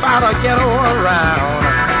without a ghetto around.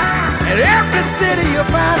 In every city you'll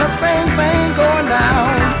find the same thing going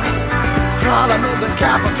down. Harlem is the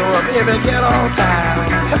capital of every ghetto town.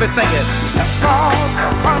 Let me sing it. Across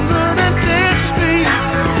 110th Street,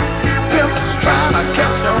 pimps trying to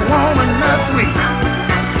catch a woman that's weak.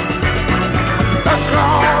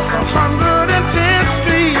 Across 110th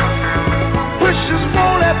Street, wishes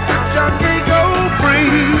won't let the junkie go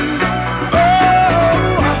free.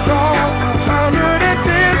 Oh, across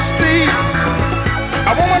 110th Street,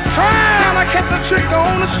 a woman trying to catch a trick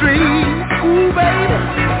on the street. Ooh, baby.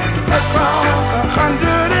 Across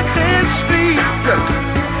 110th Street,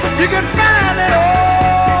 you can find it all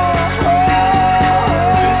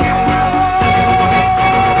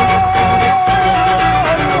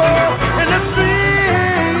in the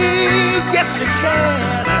street. Yes, you can.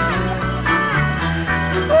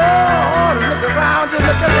 Oh, look around you,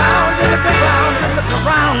 look around you, look around you, look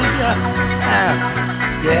around you.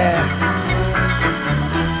 Yeah.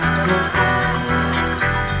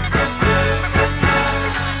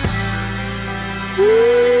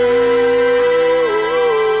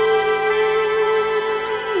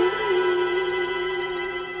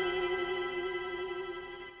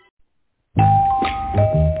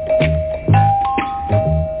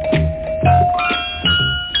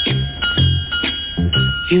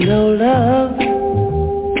 You know love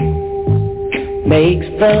makes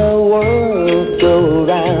the world go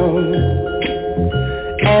round,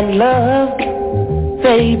 and love,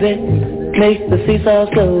 baby, makes the seesaw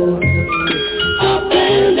go up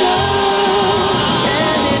and down,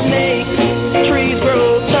 and it makes trees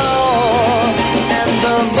grow tall, and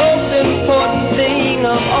the most important thing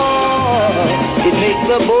of all, it makes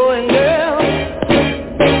the boy and girl,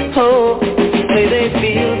 oh, say they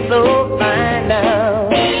feel so fine now.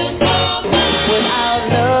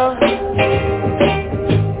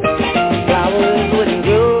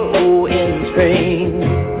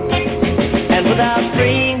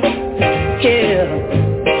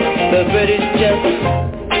 But it just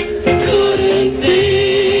couldn't be.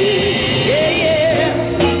 Yeah,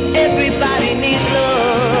 yeah. Everybody needs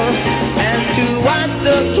love, and to watch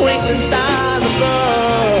the twinkling stars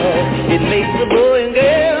above, it makes the boy and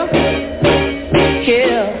girl,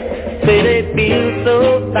 yeah, say they feel so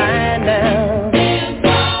fine now.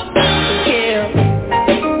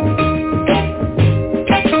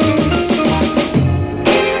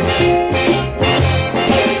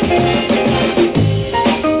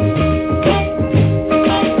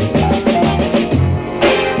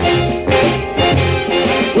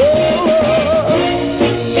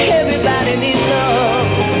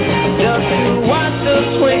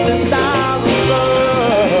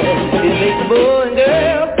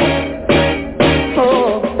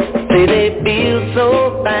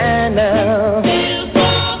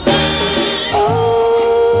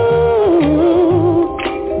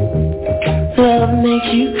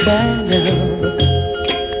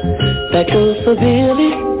 That goes for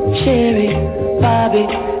Billy, Sherry, Bobby,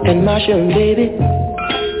 and Marsha, and baby,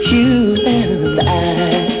 you and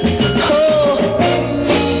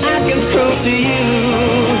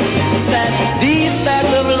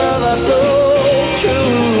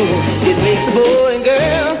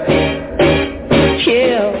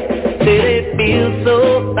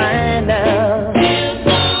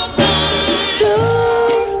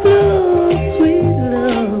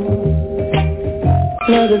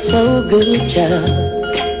good child.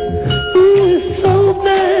 Ooh, it's so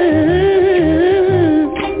bad.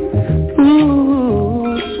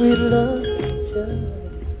 Ooh, sweet love child.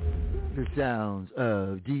 The sounds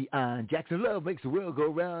of Deion Jackson. Love makes the world go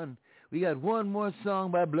round. We got one more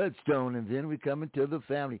song by Bloodstone, and then we're coming to the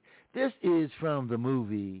family. This is from the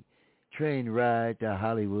movie Train Ride to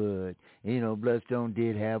Hollywood. And, you know, Bloodstone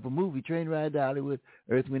did have a movie, Train Ride to Hollywood.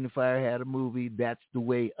 Earth, Wind & Fire had a movie, That's the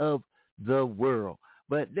Way of the World.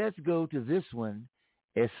 But let's go to this one,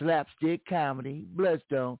 a slapstick comedy,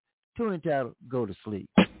 Bloodstone, tune entitled Go to Sleep.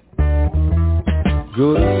 Go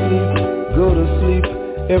to sleep, go to sleep,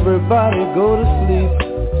 everybody go to sleep.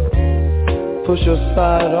 Push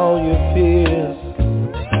aside all your fears.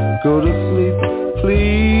 Go to sleep,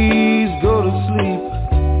 please go to sleep.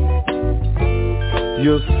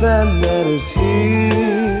 Your Sandman is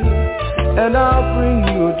here, and I'll bring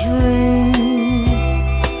you a dream.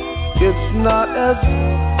 It's not as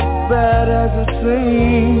bad as it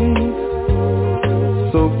seems.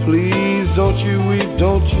 So please don't you weep,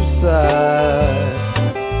 don't you sigh.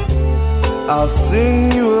 I'll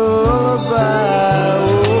sing you a lullaby.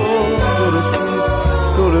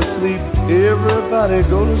 Go to sleep, everybody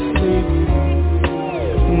go to sleep.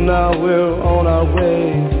 Now we're on our way.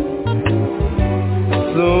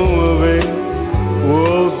 Soon we'll be,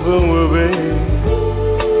 oh soon we'll be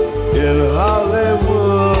in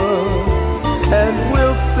Hollywood. And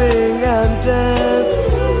we'll sing and dance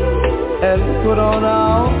and put on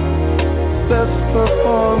our best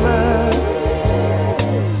performance.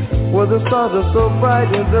 Where the stars are so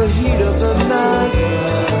bright in the heat of the night.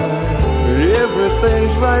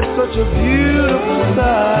 Everything's right, such a beautiful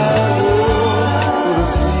sight. Go to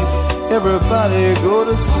sleep, everybody go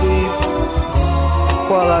to sleep,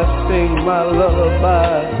 while I sing my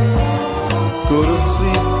lullaby. Go to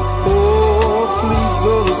sleep, oh please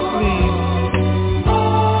go to sleep,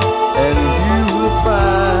 and you will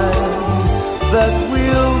find that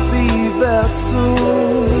we'll be there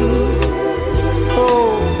soon.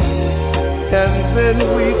 Oh, and then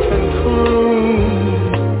we can croon.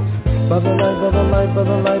 By the light, by the light, by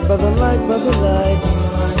the light, by the light, by the light,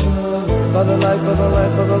 by the light, by the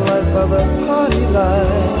light, by the light, by the party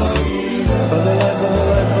light, by the light, by the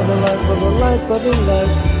light, by the light, by the light, by the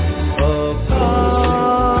light of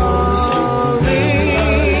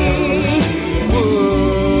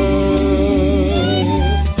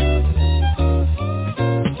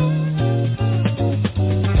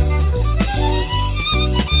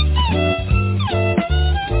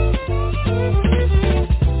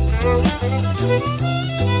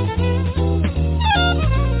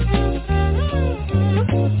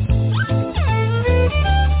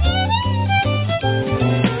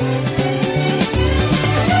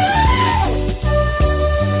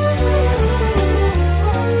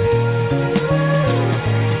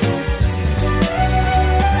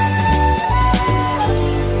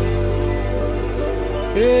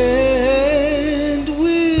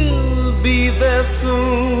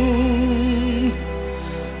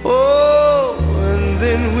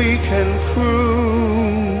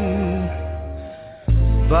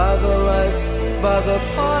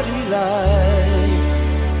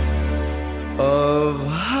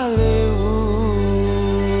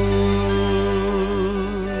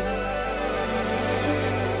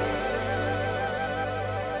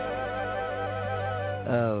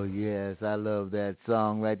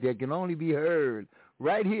that can only be heard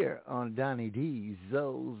right here on Donnyds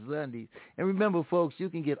Sundays. And remember, folks, you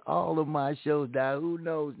can get all of my shows now, who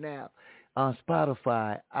knows now, on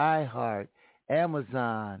Spotify, iHeart,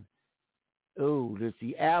 Amazon, let's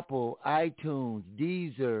see, Apple, iTunes,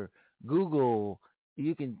 Deezer, Google,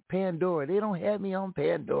 you can, Pandora. They don't have me on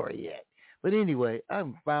Pandora yet. But anyway,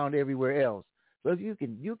 I'm found everywhere else. So if you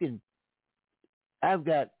can, I've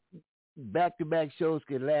got back-to-back shows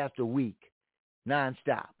can last a week.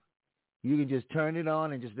 Non-stop. You can just turn it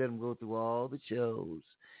on and just let them go through all the shows.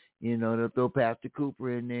 You know, they'll throw Pastor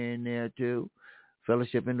Cooper in there too.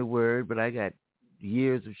 Fellowship in the Word, but I got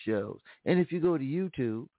years of shows. And if you go to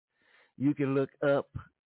YouTube, you can look up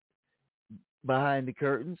Behind the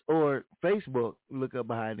Curtains, or Facebook, look up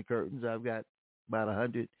Behind the Curtains. I've got about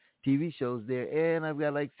 100 TV shows there, and I've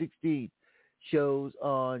got like 16 shows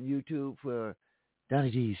on YouTube for Donny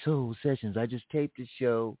D's Soul Sessions. I just taped a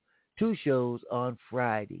show, 2 shows on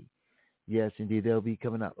Friday. Yes, indeed, they'll be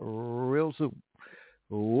coming out real soon.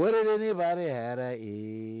 What did anybody had to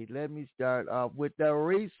eat? Let me start off with the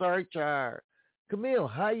researcher. Camille,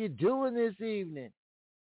 how you doing this evening?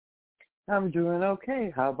 I'm doing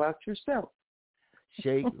okay. How about yourself?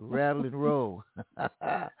 Shake, rattle, and roll.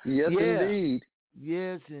 Yes, indeed.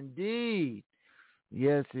 Yes, indeed.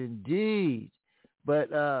 Yes, indeed. But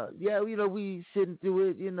yeah, we sitting through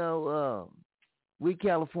it. We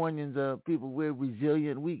Californians, people, we're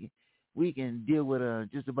resilient. We can deal with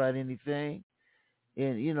just about anything.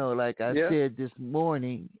 And like I said this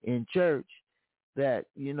morning in church, that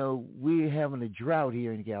we're having a drought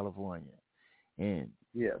here in California, and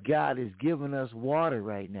God is giving us water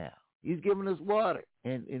right now. He's giving us water,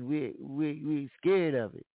 and we're scared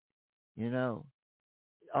of it.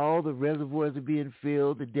 All the reservoirs are being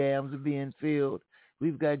filled, the dams are being filled.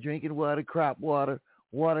 We've got drinking water, crop water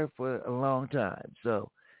for a long time.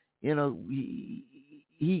 So, he's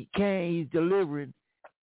delivering,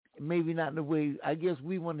 maybe not in the way, I guess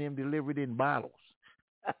we want him delivered in bottles.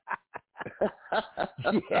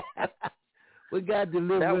 Yeah. But God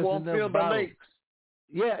delivered us won't fill the lake.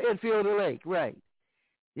 Yeah, it fill the lake, right.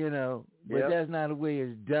 But that's not the way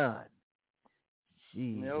it's done.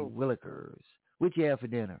 Jeez, Willikers. What you have for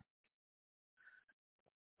dinner?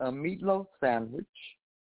 A meatloaf sandwich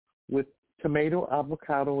with tomato,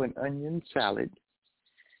 avocado, and onion salad,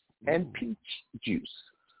 and peach juice.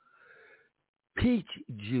 Peach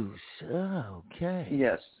juice. Oh, okay.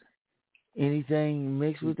 Yes. Anything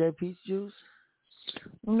mixed with that peach juice?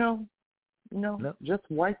 No. Just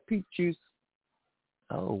white peach juice.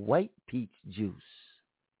 Oh, white peach juice.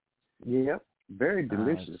 Yep. Very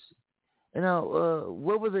delicious.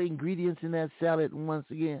 What were the ingredients in that salad once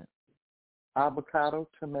again? Avocado,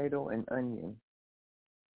 tomato, and onion.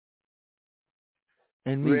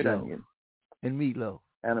 And meatloaf. Red onion. And meatloaf.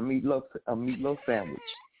 And a meatloaf sandwich.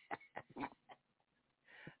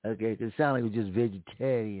 Okay, it sounded like it was just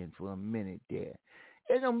vegetarian for a minute there.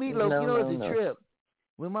 And meatloaf, it's a trip.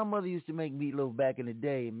 When my mother used to make meatloaf back in the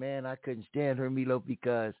day, man, I couldn't stand her meatloaf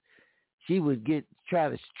because she would try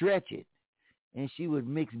to stretch it, and she would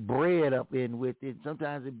mix bread up in with it.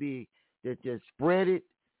 Sometimes it'd be that just spread it,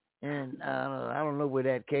 and I don't know where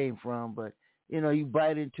that came from, but you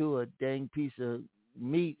bite into a dang piece of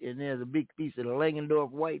meat, and there's a big piece of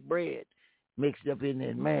Langendorf white bread mixed up in there.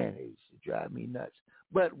 And man, it used to drive me nuts.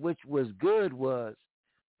 But which was good was,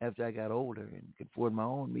 after I got older and could afford my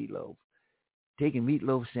own meatloaf, taking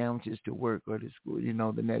meatloaf sandwiches to work or to school,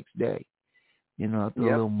 the next day. I throw a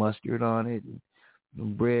little mustard on it and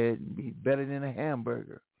some bread, and be better than a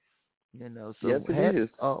hamburger. So yes, it is.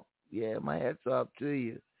 Oh, yeah, my hat's off to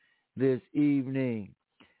you this evening.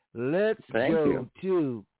 Let's go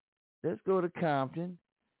to Compton,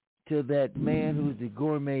 to that man who's the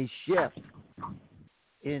gourmet chef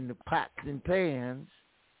in the pots and pans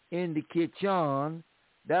in the kitchen.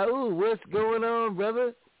 Daoud, what's going on,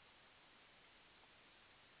 brother?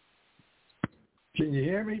 Can you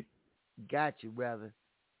hear me? Got you, brother.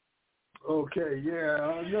 Okay,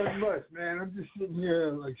 yeah, nothing much, man. I'm just sitting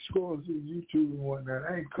here like scrolling through YouTube and whatnot.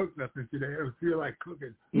 I ain't cooked nothing today. I don't feel like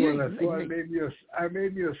cooking. So I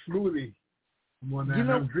made me a smoothie.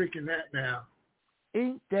 I'm drinking that now.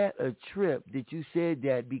 Ain't that a trip that you said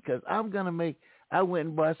that? Because I went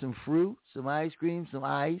and bought some fruit, some ice cream, some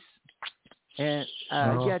ice, and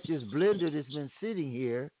I got this blender that's been sitting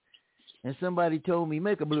here, and somebody told me,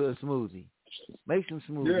 make a smoothie. Make some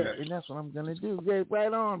smoothies, and that's what I'm going to do. Yeah,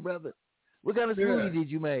 right on, brother. What kind of smoothie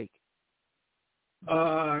did you make?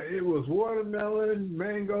 It was watermelon,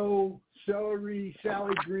 mango, celery,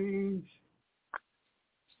 salad greens,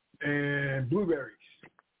 and blueberries.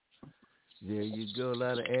 There you go. A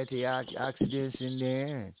lot of antioxidants in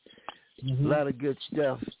there. And a lot of good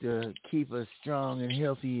stuff to keep us strong and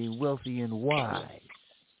healthy and wealthy and wise.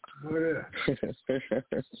 Oh,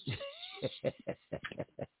 yeah.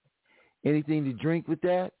 Anything to drink with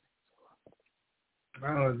that?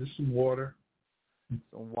 Just some water.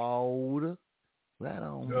 Some water. Right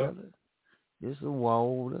on, brother. Just some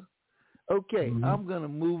water. Okay, I'm going to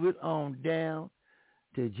move it on down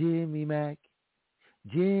to Jimmy Mac.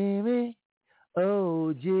 Jimmy,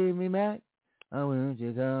 oh, Jimmy Mac, I want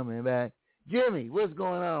you coming back. Jimmy, what's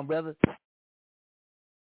going on, brother?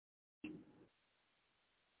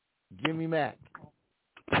 Jimmy Mac.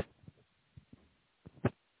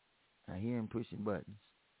 I hear him pushing buttons.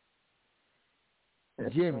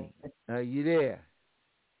 Jimmy, are you there?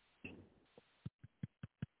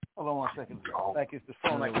 Hold on 1 second. Like it's the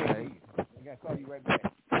phone. I can't. I gotta call you right back.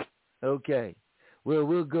 Okay. Well,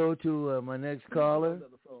 we'll go to my next caller.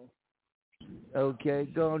 Okay,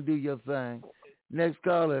 go and do your thing. Next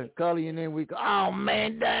caller, call your name. Oh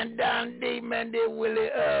man, Donny, man, that Willie.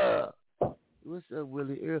 What's up,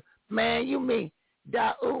 Willie? Man, you mean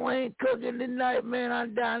that ain't cooking tonight, man?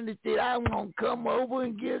 I'm down to say I want to come over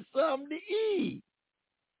and get something to eat.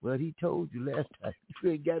 Well, he told you last time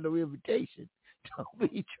you ain't got no invitation. Don't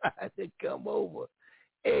be trying to come over.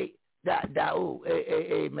 Hey,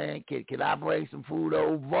 hey, man, can I bring some food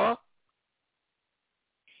over?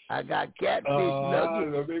 I got catfish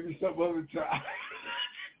nuggets. Maybe some other time.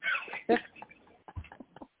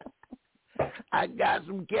 I got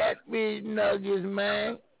some catfish nuggets,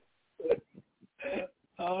 man.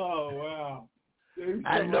 Oh, wow. Maybe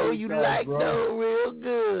I know you like those real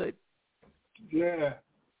good. Yeah.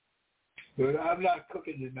 But I'm not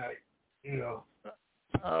cooking tonight, you know.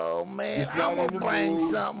 Oh, man, I'm going to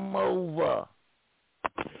bring something over.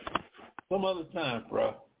 Some other time,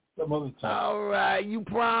 bro. Some other time. All right, you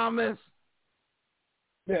promise?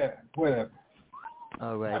 Yeah, whatever.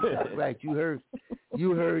 All right, right. You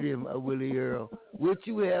heard him, Willie Earl. What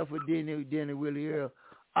you have for dinner, Willie Earl?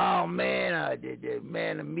 Oh man, I did that.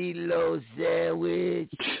 Man, a meatloaf sandwich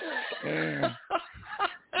and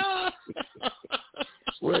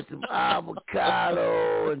with some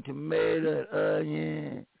avocado and tomato and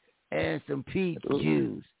onion and some peach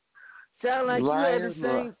juice. Sound like you had the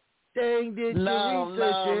same thing that your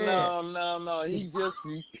researcher had. No.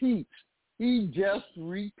 He just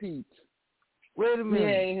repeats. Wait a minute.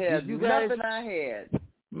 He ain't had nothing I had.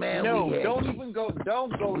 Man, no, don't go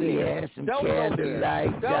there. We had some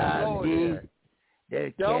candlelight, Donnyds,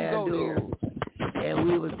 the candles, and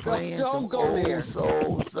we was playing some old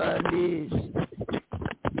soul Sundays.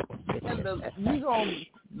 And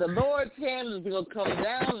the Lord's hand is gonna come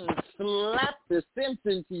down and slap the sense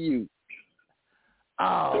into you.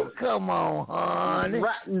 Oh, come on, honey.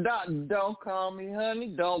 Right, don't call me honey.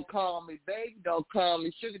 Don't call me baby. Don't call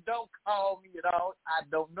me sugar. Don't call me at all. I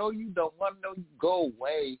don't know you. Don't want to know you. Go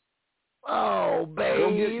away. Oh,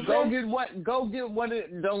 baby. Go get what?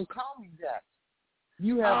 Don't call me that.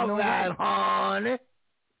 You have all no right, right, honey.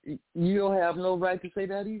 You don't have no right to say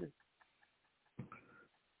that either.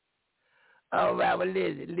 All right, well,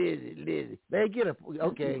 Lizzie. Man, get up.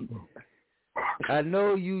 Okay. I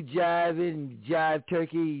know you jive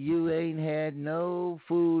turkey. You ain't had no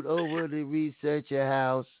food over the researcher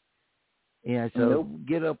house. Yeah, so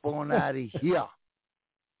Get up on out of here.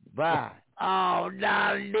 Bye. Oh,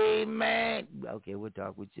 Donnyds, man. Okay, we'll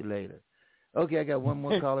talk with you later. Okay, I got one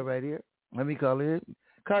more caller right here. Let me call it.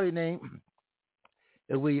 Call your name.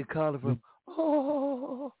 And where you calling from?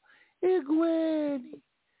 Oh, it's Granny.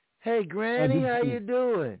 Hey, Granny, how you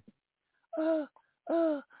doing?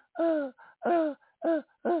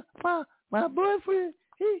 My boyfriend,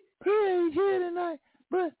 he ain't here tonight,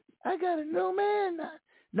 but I got a new man now.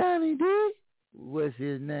 Donnyds. What's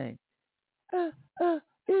his name?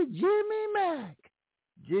 It's Jimmy Mack.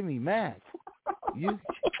 Jimmy Mack. You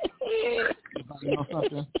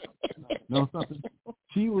know something?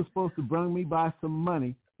 She was supposed to bring me by some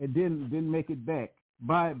money and didn't make it back.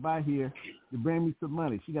 By here to bring me some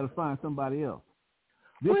money. She got to find somebody else.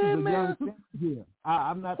 This is a young thing here.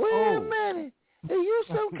 I'm not old. Wait a minute. Are you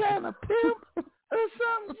some kind of pimp or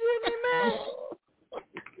something, Jimmy Mack?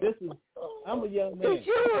 I'm a young man. Is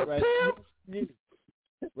you a pimp?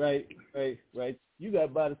 Right. You got to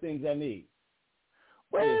buy the things I need.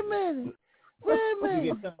 Wait a minute. What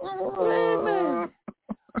you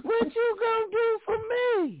gonna do for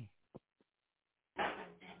me?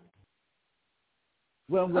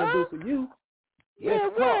 What I'm gonna do for you? Yeah,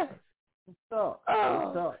 what? Talk.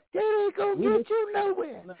 They ain't gonna get you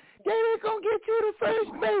nowhere. They ain't gonna get you to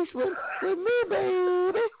first base with me,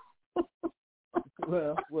 baby.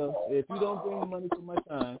 Well, if you don't bring money for my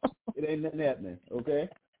time, it ain't nothing happening, okay?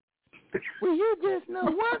 Well, you just know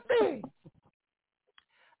one thing.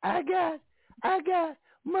 I got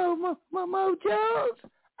Mojos.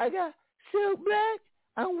 I got Silk Black.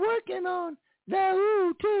 I'm working on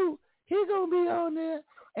Dahu too. He gonna be on there,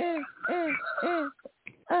 and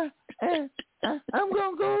I'm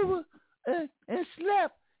gonna go over and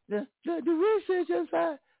slap the researchers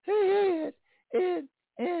out her head and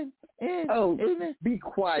be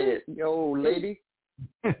quiet, yo old lady.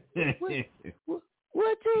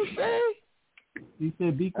 What you say? He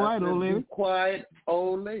said, "Be quiet, old lady." Be quiet,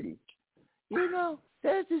 old lady. You know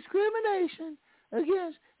that's discrimination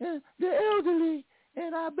against the elderly,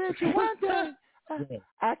 and I bet you one thing,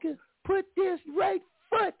 I could put this right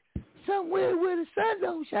foot somewhere where the sun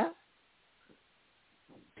don't shine.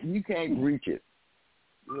 You can't reach it.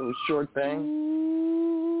 Little short thing.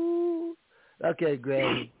 Ooh. Okay,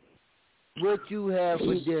 Granny. What you have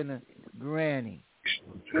for dinner, Granny?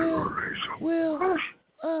 Well,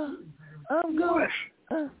 I'm gonna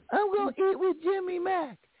eat with Jimmy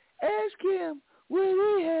Mack. Ask him what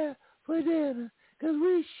he have for dinner, 'cause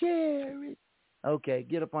we share it. Okay,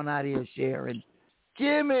 get up on out of here, Sharon.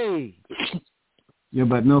 Jimmy! Yeah,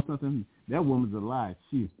 but know something? That woman's alive.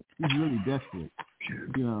 She's really desperate.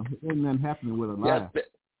 You know, ain't nothing happening with her life.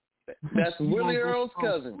 That's Willie Earl's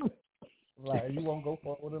cousin. Liar. You won't go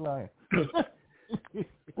far with a liar.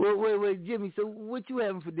 Wait, Jimmy. So what you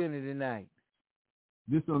having for dinner tonight?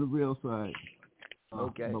 This on the real side.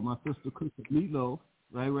 Okay. But my sister cooked a meatloaf,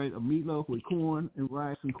 right? A meatloaf with corn and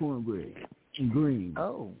rice and cornbread and greens.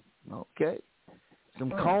 Oh, okay.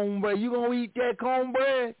 Some cornbread. You gonna eat that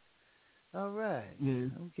cornbread? All right. Yeah.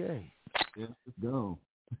 Okay. Yeah, let's go.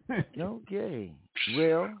 Okay.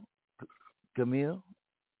 Well, Camille.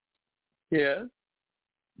 Yeah.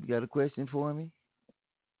 You got a question for me?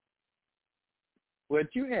 What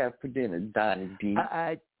you have for dinner, Donny D?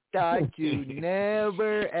 I thought you'd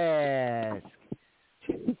never ask.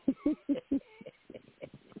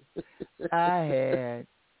 I had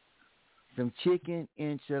some chicken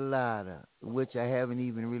enchilada, which I haven't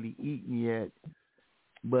even really eaten yet.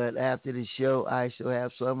 But after the show, I shall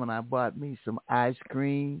have some, and I bought me some ice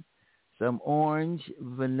cream, some orange,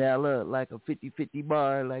 vanilla, like a 50-50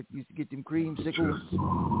 bar, like you used to get them creamsicles.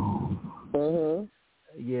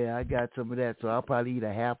 Yeah, I got some of that, so I'll probably eat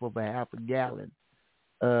half a gallon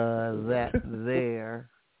that there.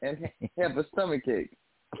 And have a stomach ache.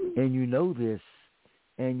 And you know this,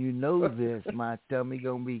 my tummy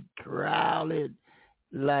gonna be crowded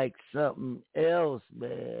like something else,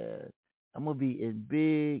 man. I'm gonna be in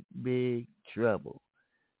big trouble.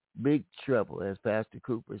 Big trouble, as Pastor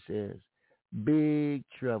Cooper says. Big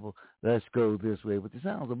trouble. Let's go this way. With the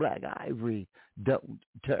sounds of Black Ivory, don't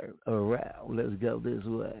turn around. Let's go this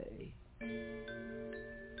way.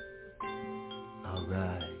 All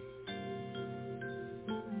right.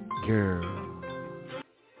 Girl,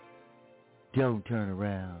 don't turn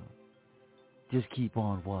around. Just keep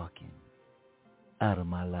on walking out of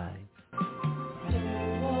my life.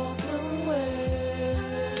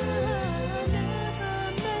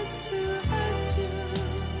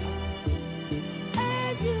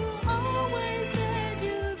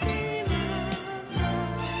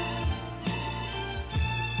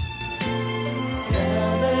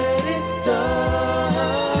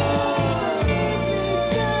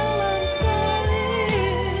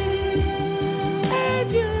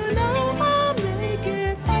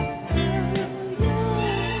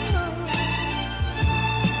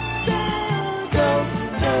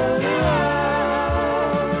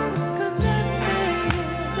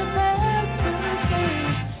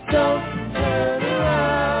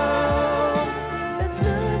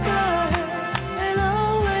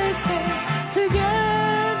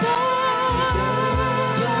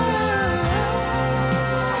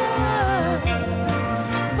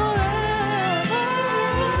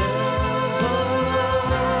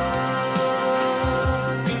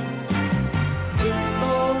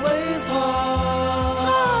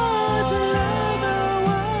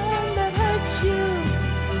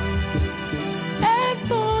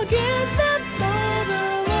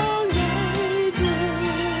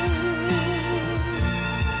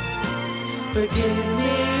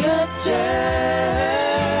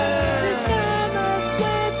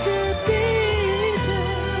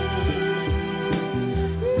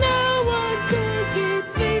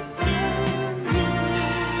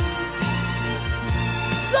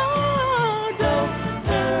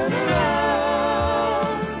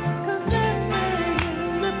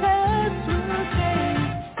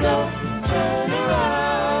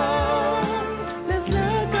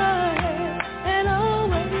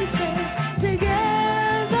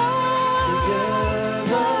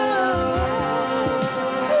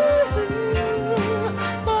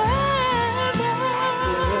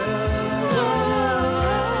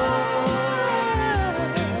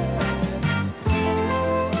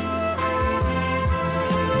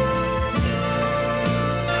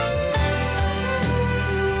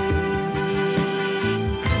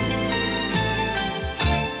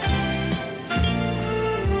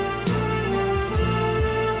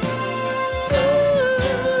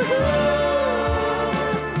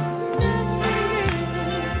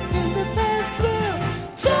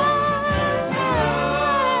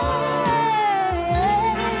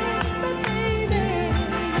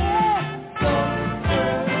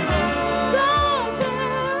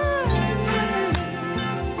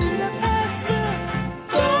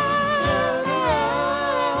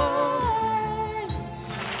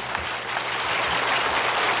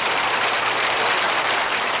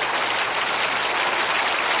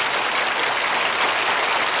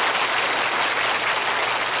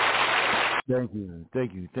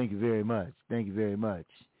 Thank you very much. Thank you very much.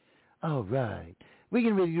 All right. We're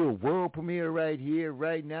getting ready to do a world premiere right here,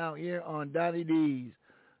 right now, here on Donny D's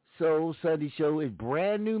Soul Sunday Show. It's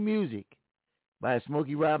brand new music by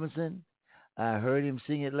Smokey Robinson. I heard him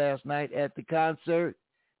sing it last night at the concert,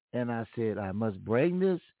 and I said, I must bring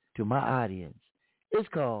this to my audience. It's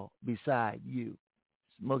called Beside You.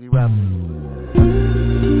 Smokey Robinson.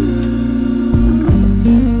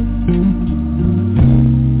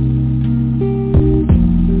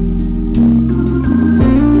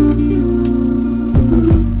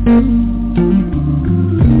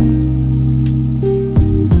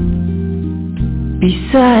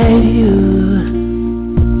 Beside you,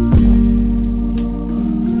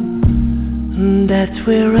 that's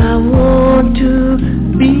where I want to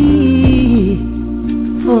be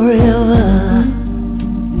forever.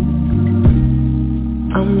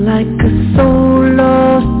 I'm like a soul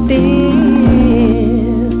lost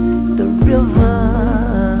in the river,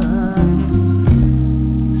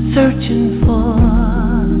 searching for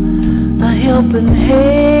a helping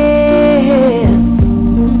hand.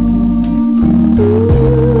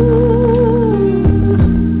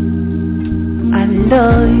 I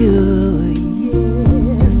love you,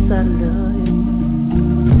 yes, I love you.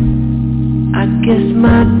 I guess,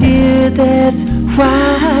 my dear, that's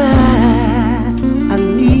why I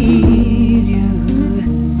need you.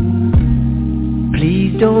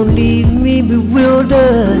 Please don't leave me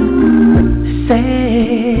bewildered,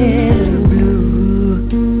 sad and blue.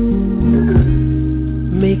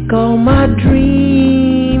 Make all my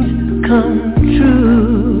dreams come true.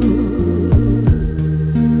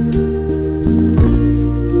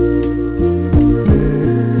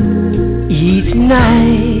 Each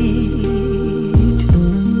night,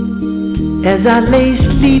 as I lay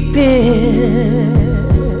sleeping,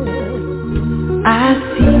 I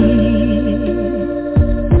see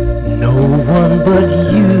no one but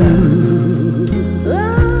you.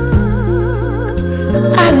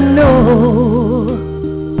 I know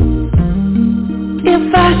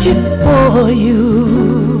if I should for you,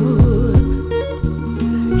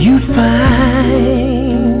 you'd find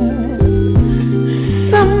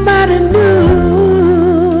somebody new.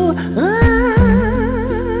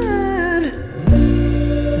 I'd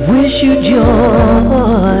wish you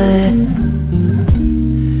joy,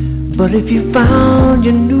 but if you found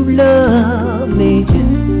your new love made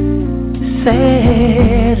you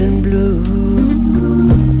sad and blue,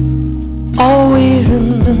 always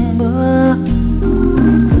remember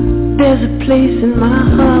there's a place in my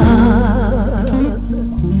heart,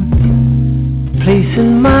 place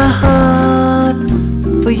in my heart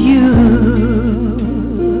for you.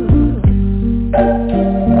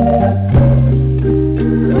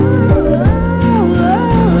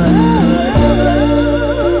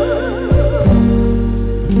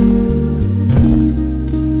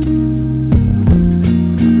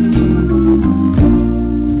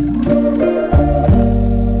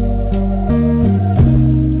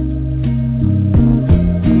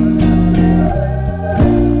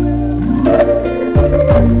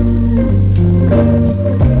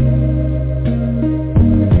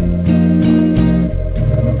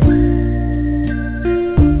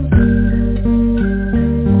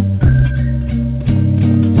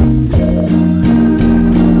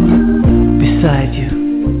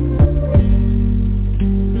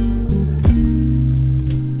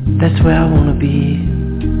 That's where I want to be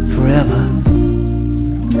forever.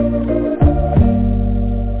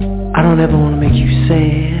 I don't ever want to make you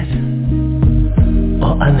sad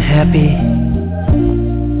or unhappy.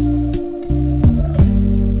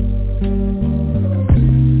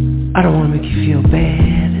 I don't want to make you feel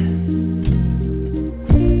bad.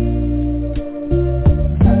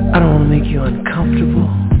 I don't want to make you uncomfortable.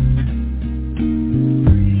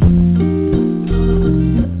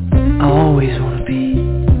 I always want to be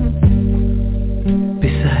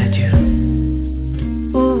beside you.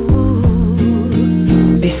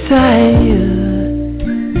 Ooh, beside you.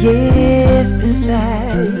 Yes,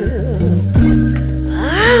 beside you. I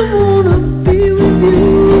want to be with you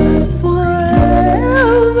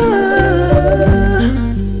forever.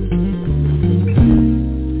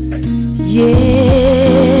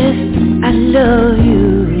 Yes, I love you.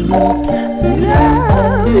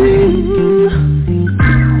 Love you.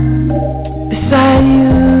 Beside you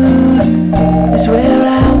is where I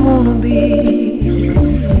wanna be.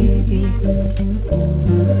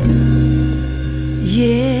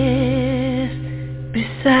 Yes,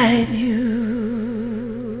 beside you.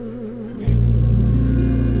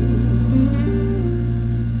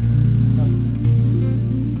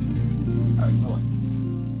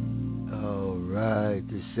 All right,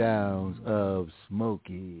 the sounds of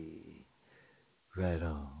Smokey. Right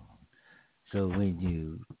on. So when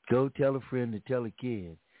you go tell a friend to tell a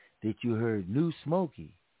kid that you heard new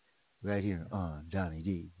Smokey right here on Donny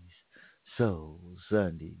D's Soul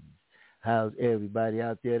Sundays. How's everybody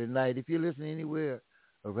out there tonight? If you're listening anywhere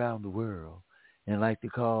around the world and like to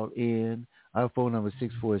call in, our phone number is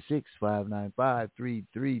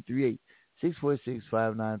 646-595-3338.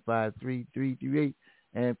 646-595-3338,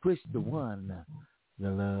 and push the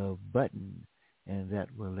love button, and that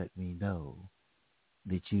will let me know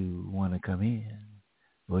that you want to come in,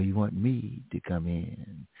 or you want me to come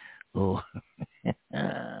in, or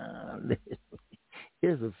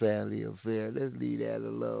it's a family affair. Let's leave that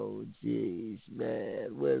alone. Jeez,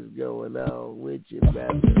 man, what's going on with you,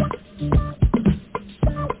 brother?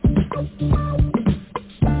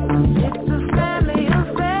 It's a family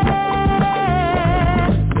affair.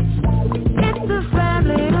 It's a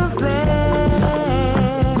family affair.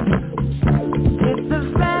 It's a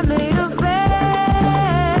family affair.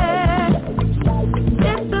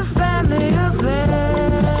 It's a family affair.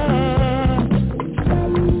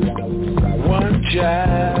 One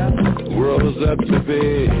child grows up to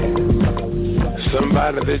be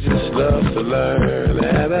somebody that just loves to learn,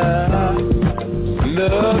 and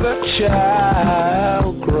another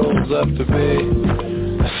child grows up to be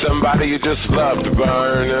somebody you just love to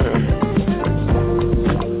burn.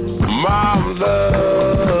 Mom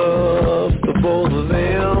loves the both of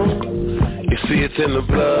them. You see, it's in the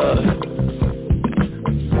blood.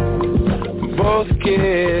 Both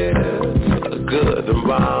kids are good and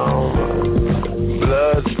bomb.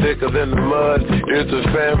 Blood's thicker than the mud. It's a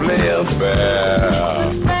family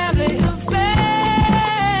affair.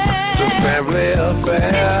 It's a family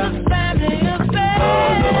affair.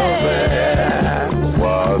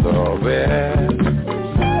 Was over.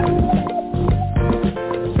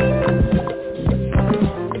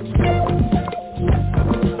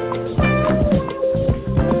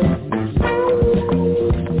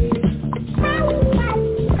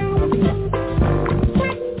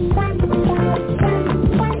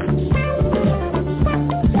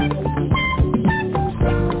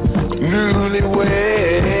 Newlywed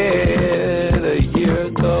a year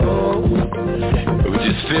ago, we were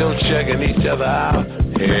just still checking each other out.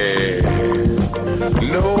 Hey,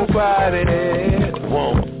 nobody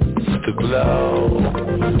wants to blow.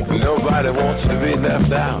 Nobody wants to be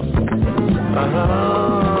left out.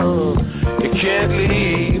 You can't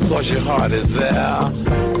leave 'cause your heart is there,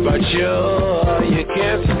 but you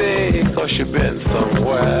can't stay 'cause you've been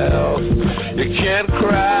somewhere else. You can't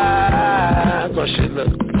cry 'cause you look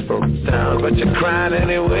broke down, but you're crying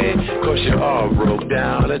anyway 'cause you all broke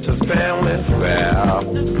down. It's a family affair.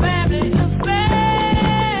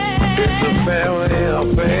 It's a family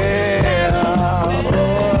affair.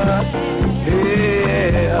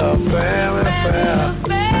 Yeah, a family affair.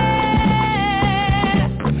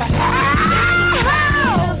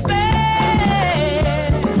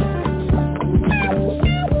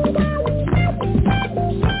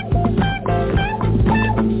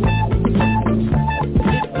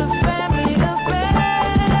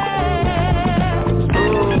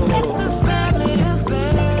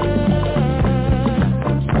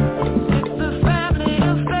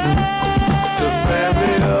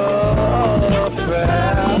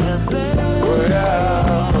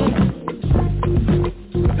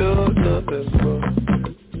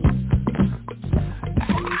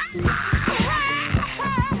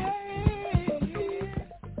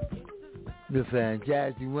 The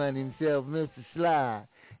fantastic one himself, Mr. Sly,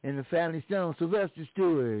 and the family stone, Sylvester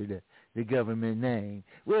Stewart, the government name.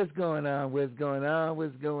 What's going on? What's going on?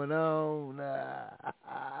 What's going on?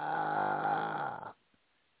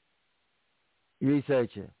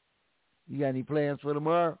 Researcher, you got any plans for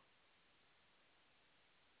tomorrow?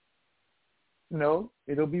 No,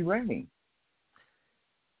 it'll be raining.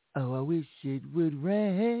 Oh, I wish it would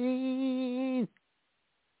rain.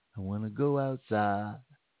 I want to go outside.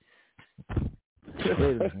 Wait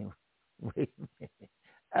a minute.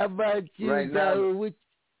 How about you, right now? What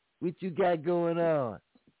you got going on?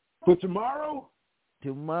 For tomorrow?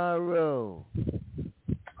 Tomorrow.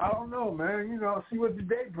 I don't know, man. You know, see what the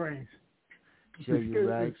day brings. Show you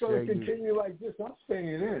right. If it's going to continue like this, I'm staying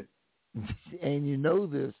in. And you know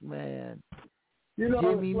this, man. You know,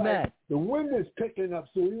 Jimmy it's like Mack. the wind is picking up,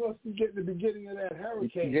 so we must be getting the beginning of that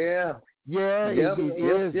hurricane. Yeah. Yeah, Yep, it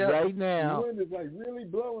is yep. right now. The wind is like really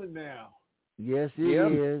blowing now. Yes,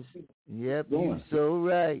 it is. Yep, you're so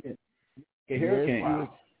right. A hurricane. Yes,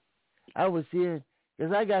 I was here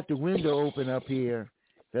because I got the window open up here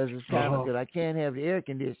because it's kind of good. I can't have the air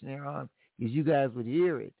conditioner on because you guys would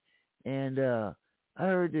hear it. And I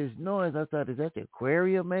heard this noise. I thought, is that the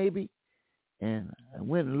aquarium maybe? And I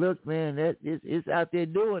went and looked, man. It's out there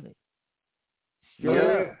doing it.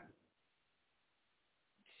 Yeah.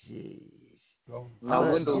 Jeez. My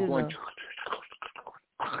window's going.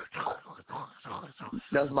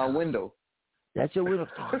 That's my window. That's your window.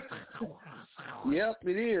 Yep,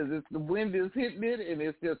 it is. It's the wind is hitting it, and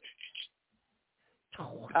it's just.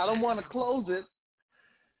 I don't want to close it,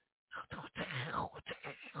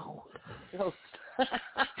 Is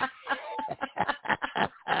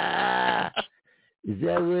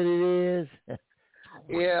that what it is?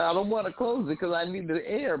 Yeah, I don't want to close it because I need the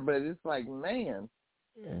air, but it's like, man.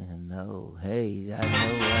 No, hey, I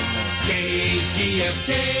know.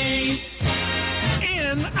 KTFK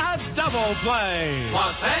in a double play.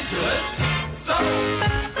 Los Angeles,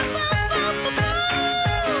 double.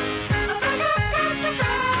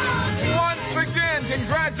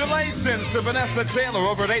 Congratulations to Vanessa Taylor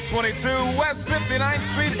over at 822 West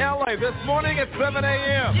 59th Street, LA. This morning at 7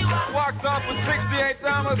 a.m. Walked off with $68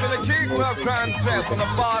 in a Key Club contest on the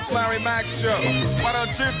Boss Larry Mack Show. Why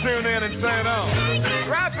don't you tune in and say no?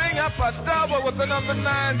 Wrapping up a double with the number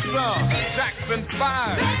 9 song, Jackson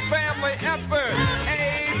 5, Family Effort,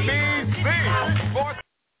 ABC.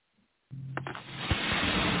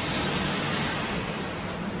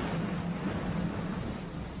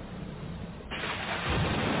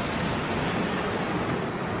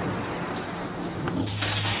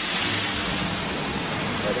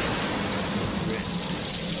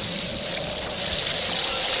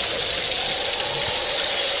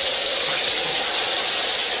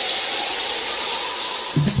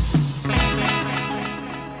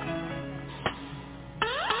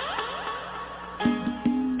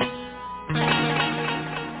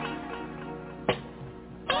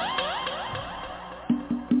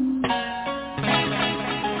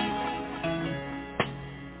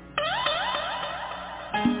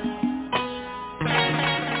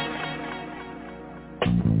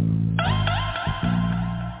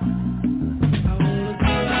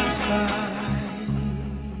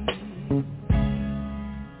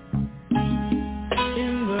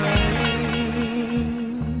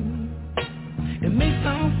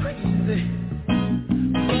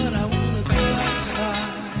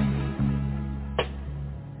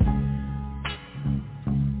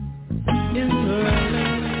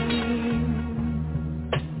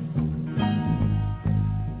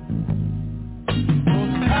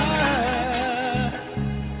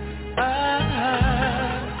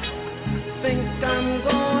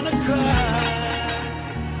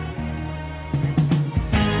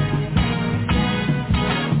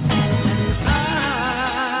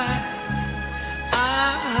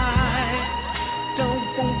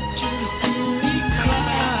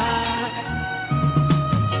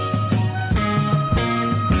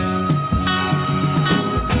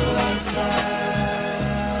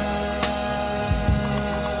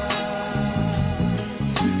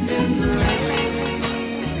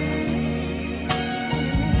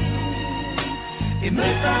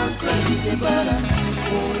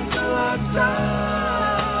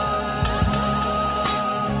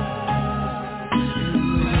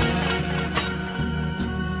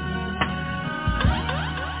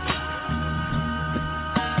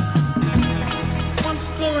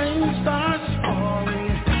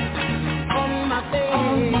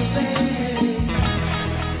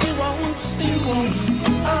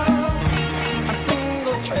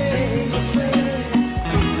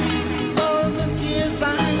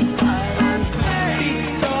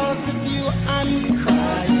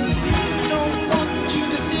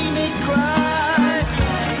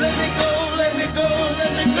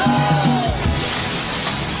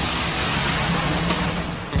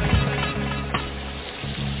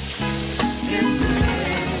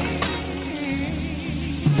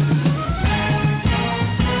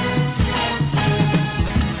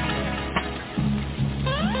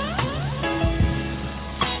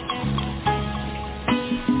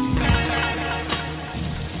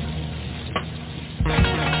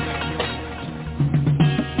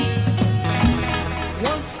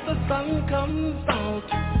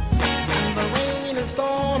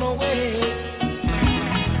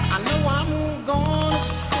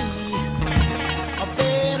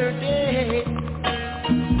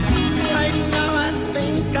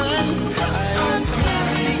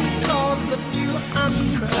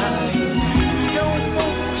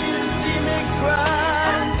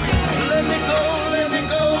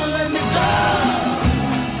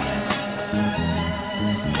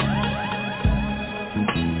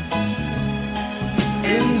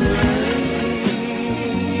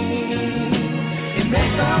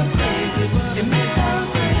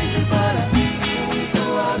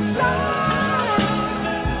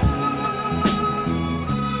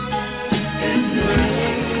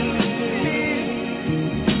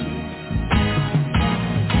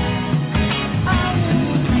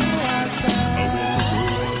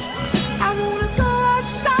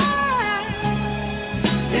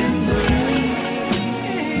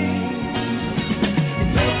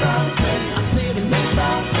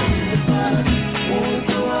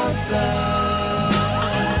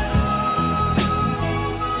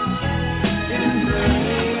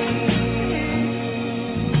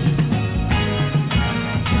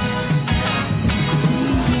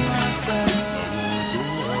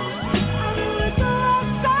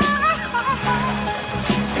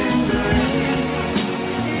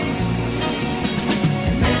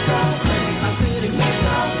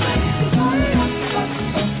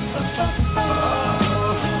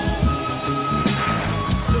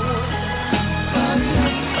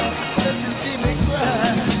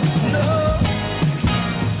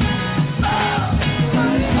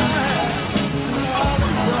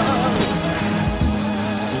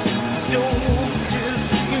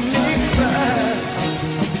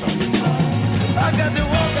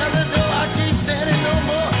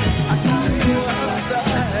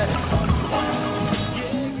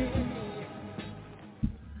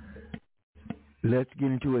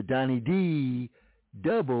 Donny D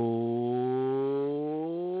double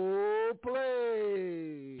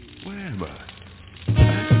play. Where am I?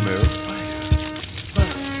 I smell fire.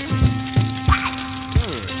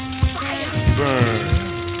 Burn.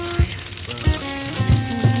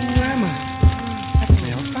 Who am I? I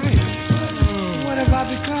smell fire. What have I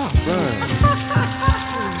become? Burn.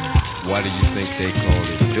 Why do you think they call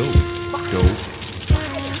it dope? Dope.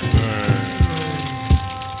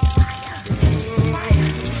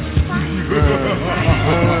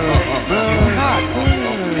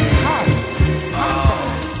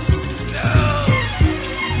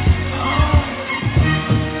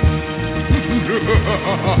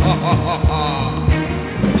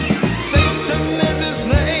 Satan is his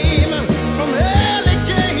name, from hell he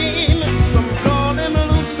came, some call him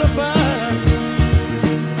Lucifer.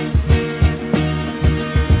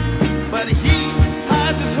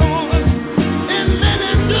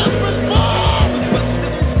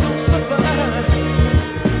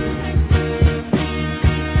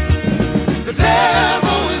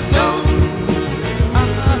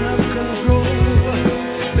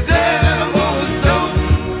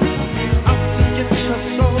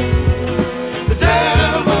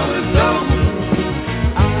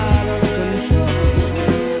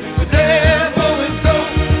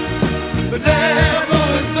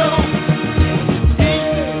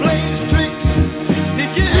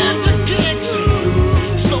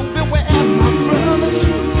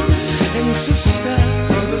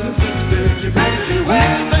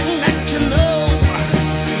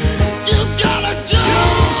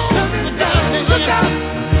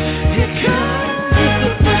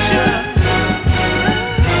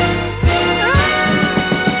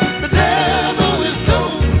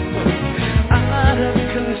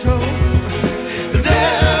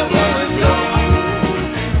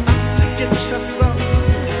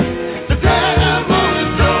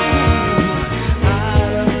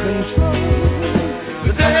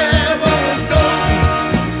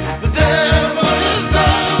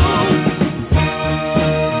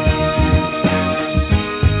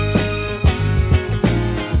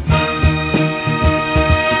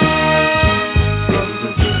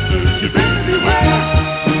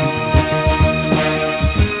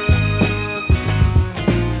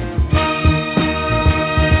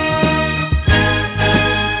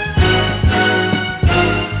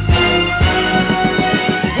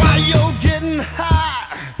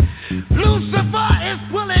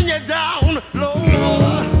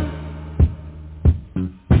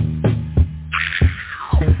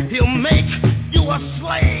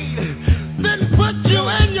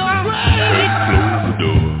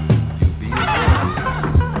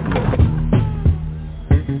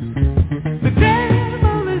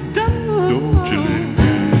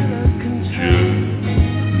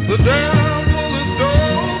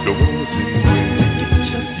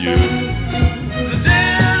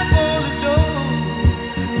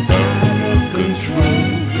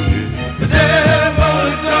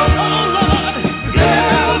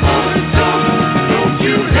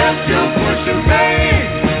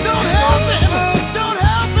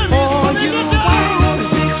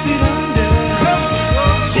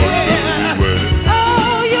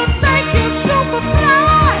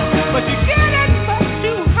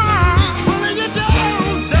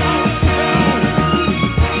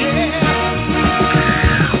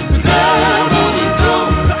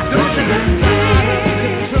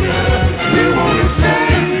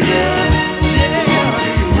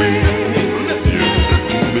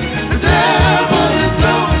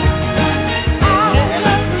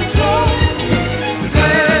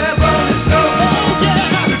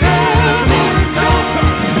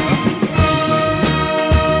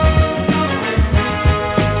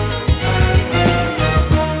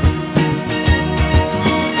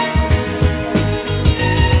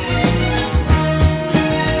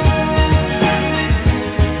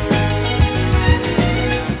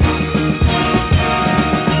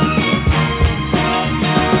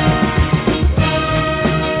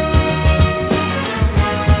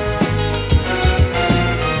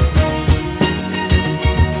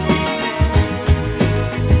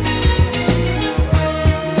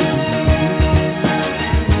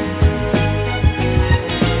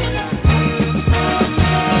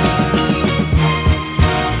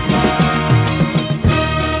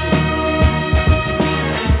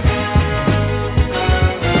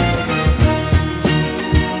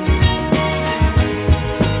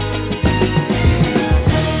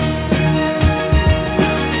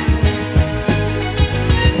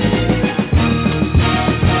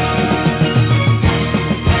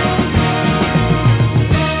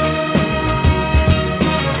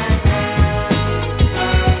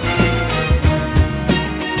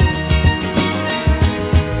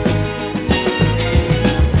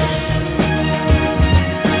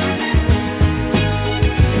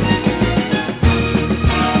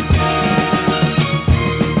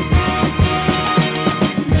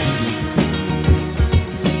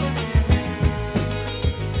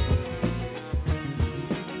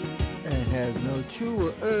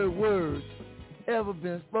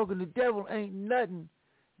 been spoken. The devil ain't nothing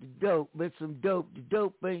but some dope. The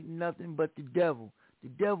dope ain't nothing but the devil. The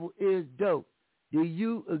devil is dope. Do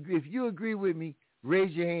you agree? If you agree with me,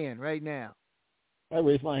 raise your hand right now. I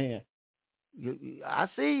raise my hand. I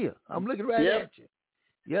see you. I'm looking right at you.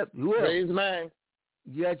 Yep. Who else? Raise mine.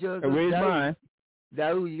 You got yours? I raise mine.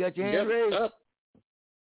 Daoud, you got your hand raised? Up.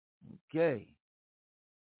 Okay.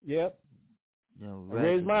 Yep. Right.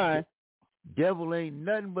 Raise mine. Devil ain't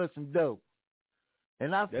nothing but some dope.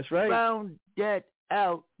 And I found that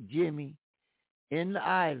out, Jimmy, in the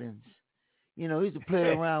islands. You know, he used to play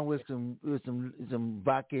around with some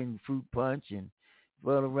vodka and fruit punch and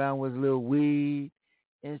fool around with a little weed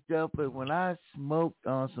and stuff. But when I smoked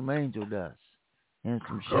on some angel dust and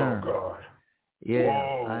some Sherm,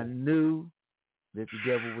 I knew that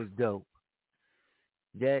the devil was dope.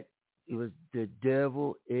 That it was the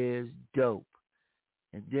devil is dope.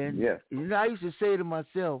 And then, you know, I used to say to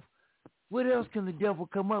myself, what else can the devil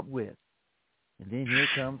come up with? And then here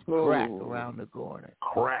comes crack around the corner.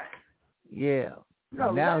 Crack. Yeah.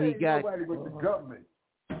 No, now he got nobody but the government.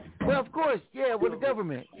 Well, of course, with the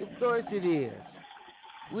government. Of course it is.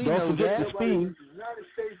 We Don't know forget that. the speed. The United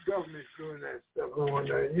States government doing that stuff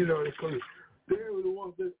going on. You know, because they were the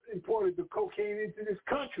ones that imported the cocaine into this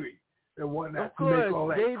country. That won that to make all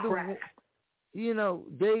that crack.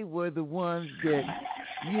 They were the ones that,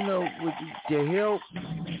 to help.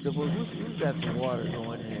 Who's got some water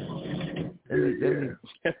going there? Let me,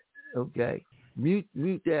 okay.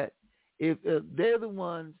 Mute that. If they're the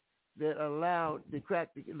ones that allowed the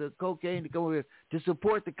cocaine to go over here to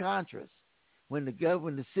support the Contras, when the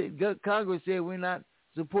Congress said we're not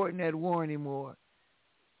supporting that war anymore,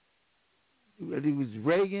 it was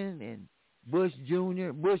Reagan and Bush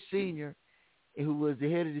Sr., who was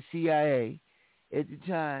the head of the CIA at the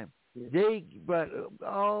time. They brought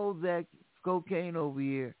all that cocaine over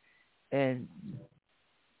here and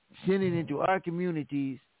sent it into our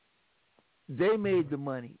communities. They made the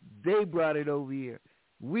money. They brought it over here.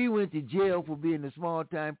 We went to jail for being the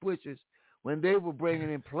small-time pushers when they were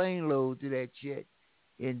bringing in plane loads of that shit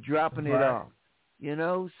and dropping it off.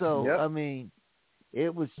 So, I mean,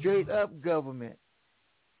 it was straight up government.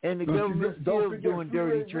 And the government's still doing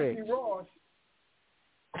dirty tricks.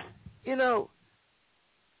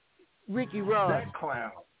 Ricky Ross. That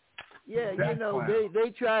clown. Yeah, they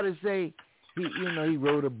try to say he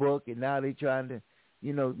wrote a book and now they trying to,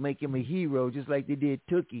 make him a hero just like they did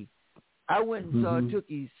Tookie. I went and saw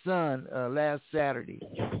Tookie's son last Saturday.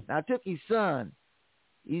 Now Tookie's son,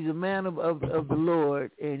 he's a man of the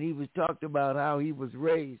Lord, and he was talked about how he was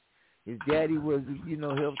raised. His daddy was,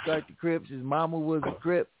 helped start the Crips. His mama was a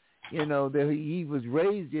Crip. That he was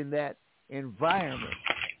raised in that environment.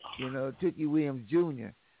 Tookie Williams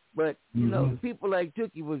Jr. But people like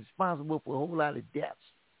Tookie was responsible for a whole lot of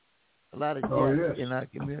deaths, in our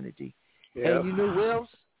community. Yeah. And you know who else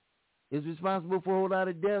is responsible for a whole lot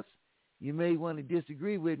of deaths? You may want to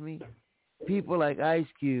disagree with me. People like Ice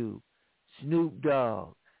Cube, Snoop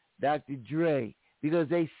Dogg, Dr. Dre, because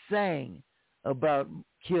they sang about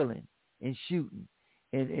killing and shooting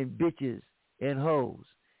and bitches and hoes,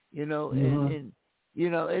 and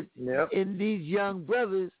these young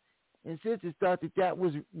brothers and sisters thought that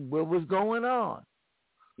was what was going on,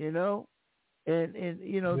 and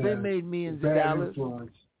they made millions of dollars.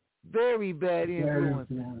 Influence. Very bad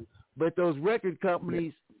influence. But those record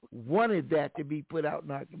companies wanted that to be put out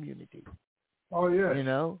in our community. Oh, yeah.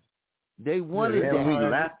 They wanted that. And we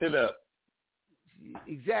lapped it up.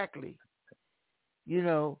 Exactly.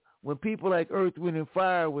 When people like Earth, Wind, and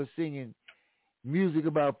Fire were singing music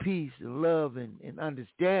about peace and love and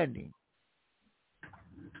understanding,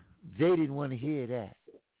 they didn't want to hear that.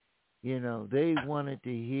 They wanted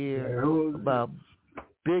to hear about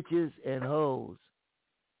bitches and hoes.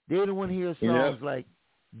 They didn't want to hear songs like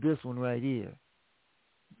this one right here,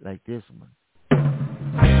 like this one.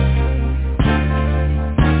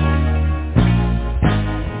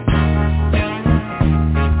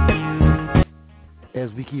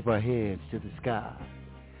 As we keep our heads to the sky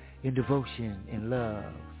in devotion and love,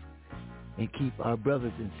 and keep our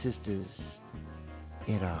brothers and sisters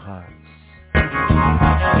in our hearts.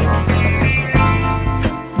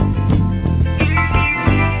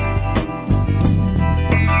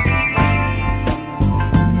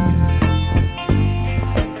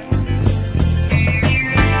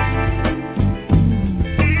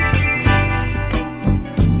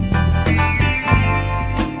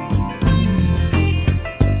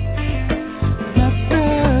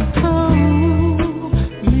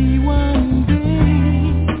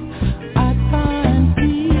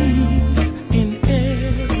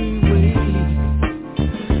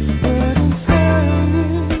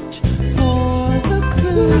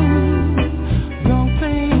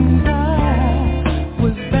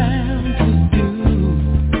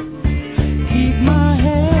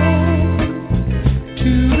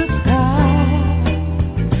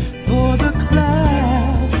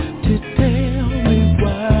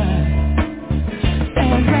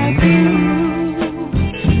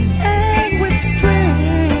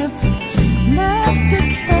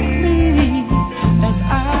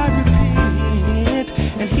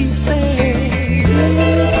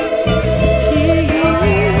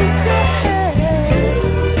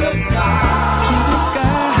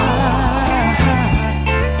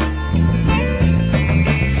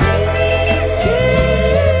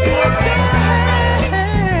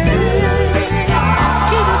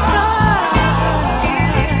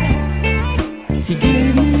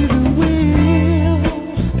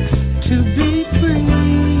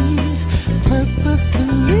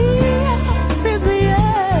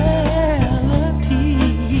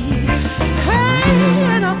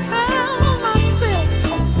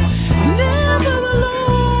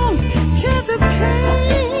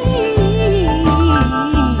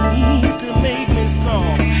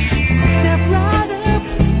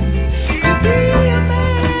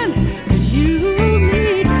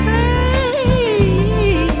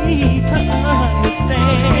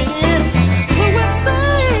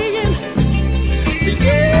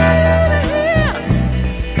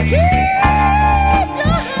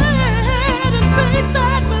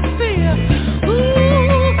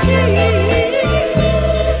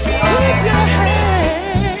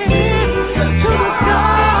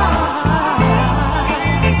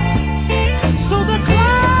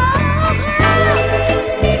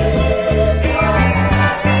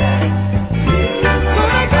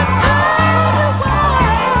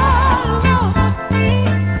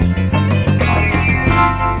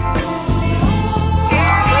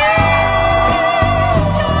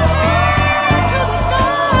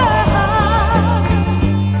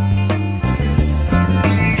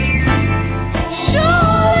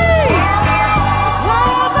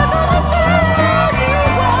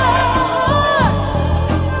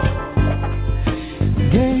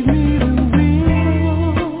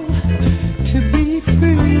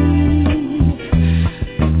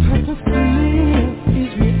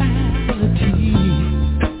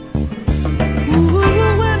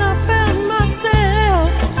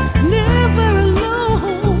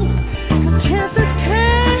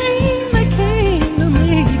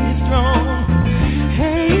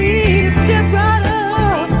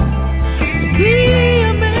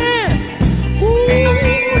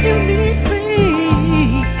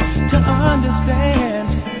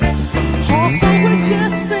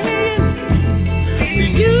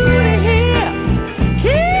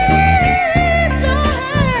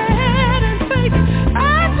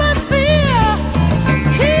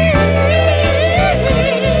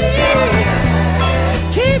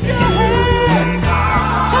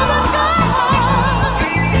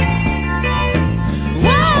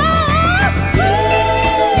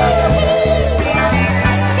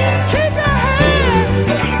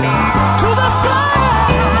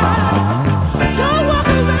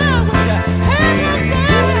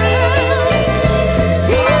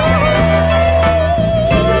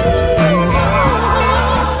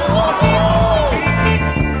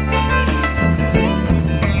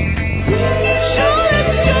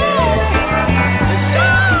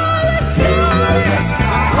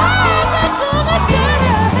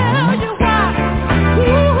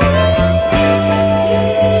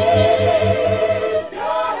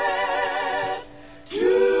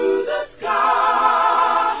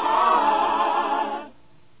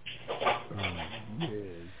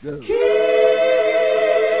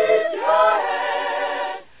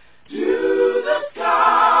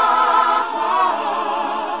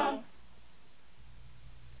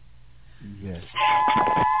 Yes.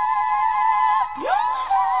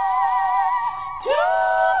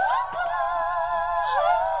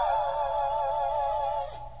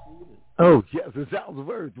 Oh, yes, the sounds of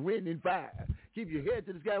earth, wind, and fire. Keep your head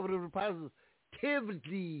to the sky with a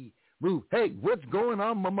positivity. Move. Hey, what's going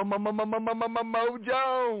on, Mo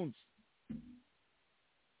Jones?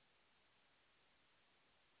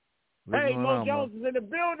 Hey, Mo Jones is in the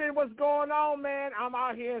building. What's going on, man? I'm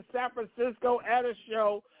out here in San Francisco at a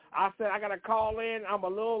show. I said I got to call in. I'm a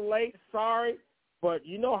little late. Sorry. But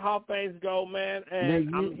you know how things go, man.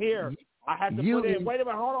 And I'm here. I had to put in. Wait a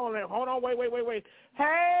minute. Hold on. Wait.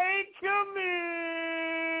 Hey, come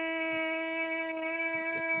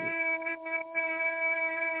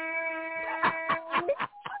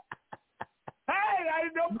Hey, I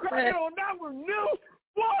don't crack on that one. New.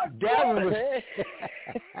 What? That one was...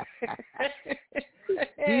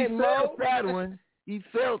 He felt that one. He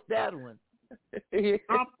felt that one.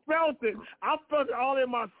 I felt it. I felt it all in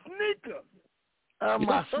my sneakers.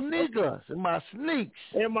 My sneakers and my sneaks.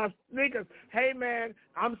 And my sneakers. Hey, man,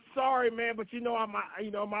 I'm sorry, man, but I'm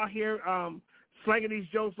out here slinging these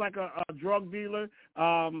jokes like a drug dealer.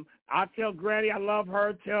 I tell Granny I love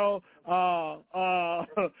her. Tell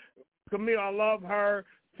Camille I love her.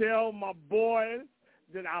 Tell my boys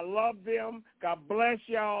that I love them. God bless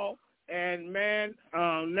y'all. And, man,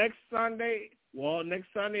 next Sunday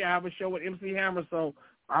I have a show with MC Hammer, so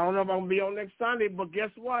I don't know if I'm going to be on next Sunday, but guess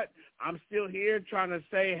what? I'm still here trying to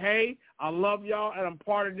say, hey, I love y'all, and I'm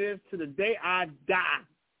part of this to the day I die.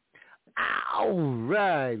 All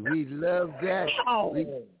right. We love that.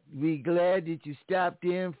 We glad that you stopped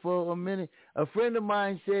in for a minute. A friend of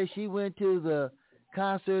mine said she went to the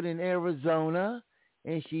concert in Arizona,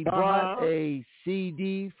 and she bought a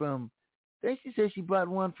CD from, I think she said she bought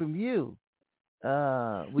one from you.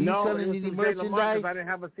 Were you selling any merchandise? I didn't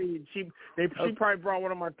have a CD. She probably brought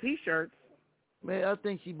one of my T-shirts. Man, I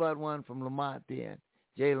think she bought one from Lamont then,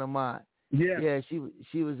 Jay Lamont. Yeah. Yeah,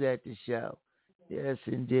 she was at the show. Yes,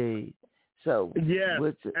 indeed. So, yeah.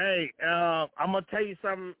 Hey, I'm going to tell you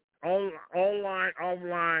something online,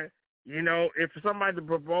 offline. You know, if somebody to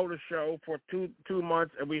promote a show for two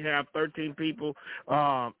months and we have 13 people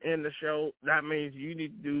in the show, that means you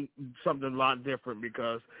need to do something a lot different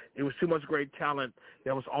because it was too much great talent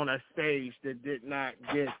that was on that stage that did not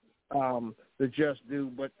get the just due.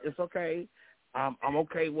 But it's okay. I'm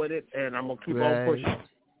okay with it, and I'm going to keep on pushing.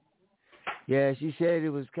 Yeah, she said it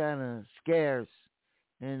was kind of scarce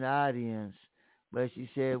in the audience. But she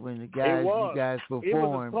said when you guys performed. It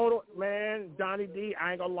was a total, man, Donny D,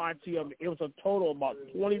 I ain't going to lie to you. It was a total of about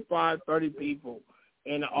 25, 30 people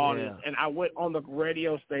in the audience. Yeah. And I went on the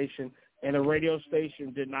radio station, and the radio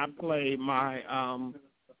station did not play my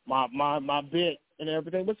my bit and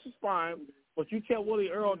everything, which is fine. But you tell Willie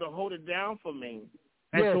Earl to hold it down for me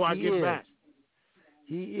until I get back.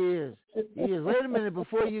 He is. Wait a minute.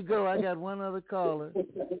 Before you go, I got one other caller.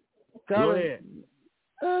 Go ahead.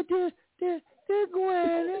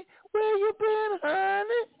 Granny, where you been,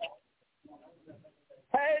 honey?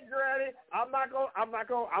 Hey, Granny, I'm not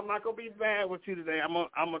gonna be bad with you today. I'm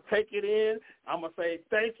gonna take it in. I'm gonna say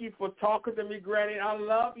thank you for talking to me, Granny. I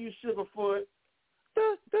love you, Sugarfoot.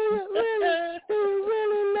 Do you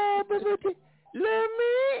really love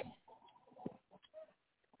me?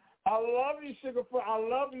 I love you, Sugarfoot. I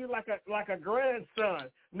love you like a grandson,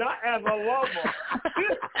 not as a lover.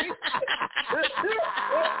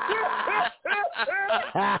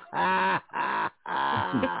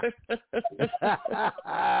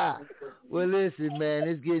 Well, listen, man,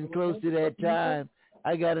 it's getting close to that time.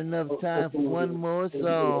 I got enough time for one more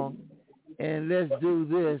song, and let's do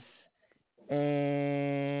this.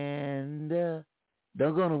 And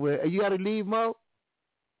don't go nowhere. You got to leave, Mo?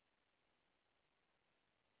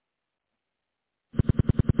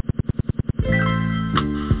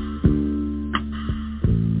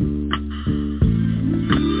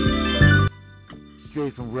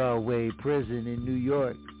 Straight from Rahway Prison in New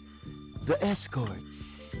York, the escorts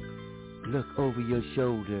look over your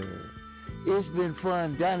shoulder. It's been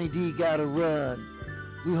fun. Donny D got to run.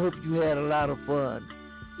 We hope you had a lot of fun.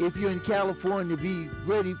 If you're in California, be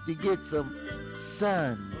ready to get some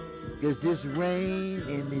sun, because this rain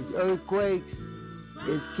and these earthquakes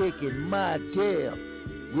is kicking my tail.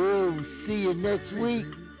 We'll see you next week.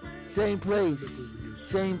 Same place,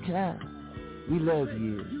 same time. We love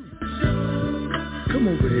you. Come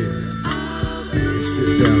over here and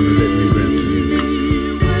sit down.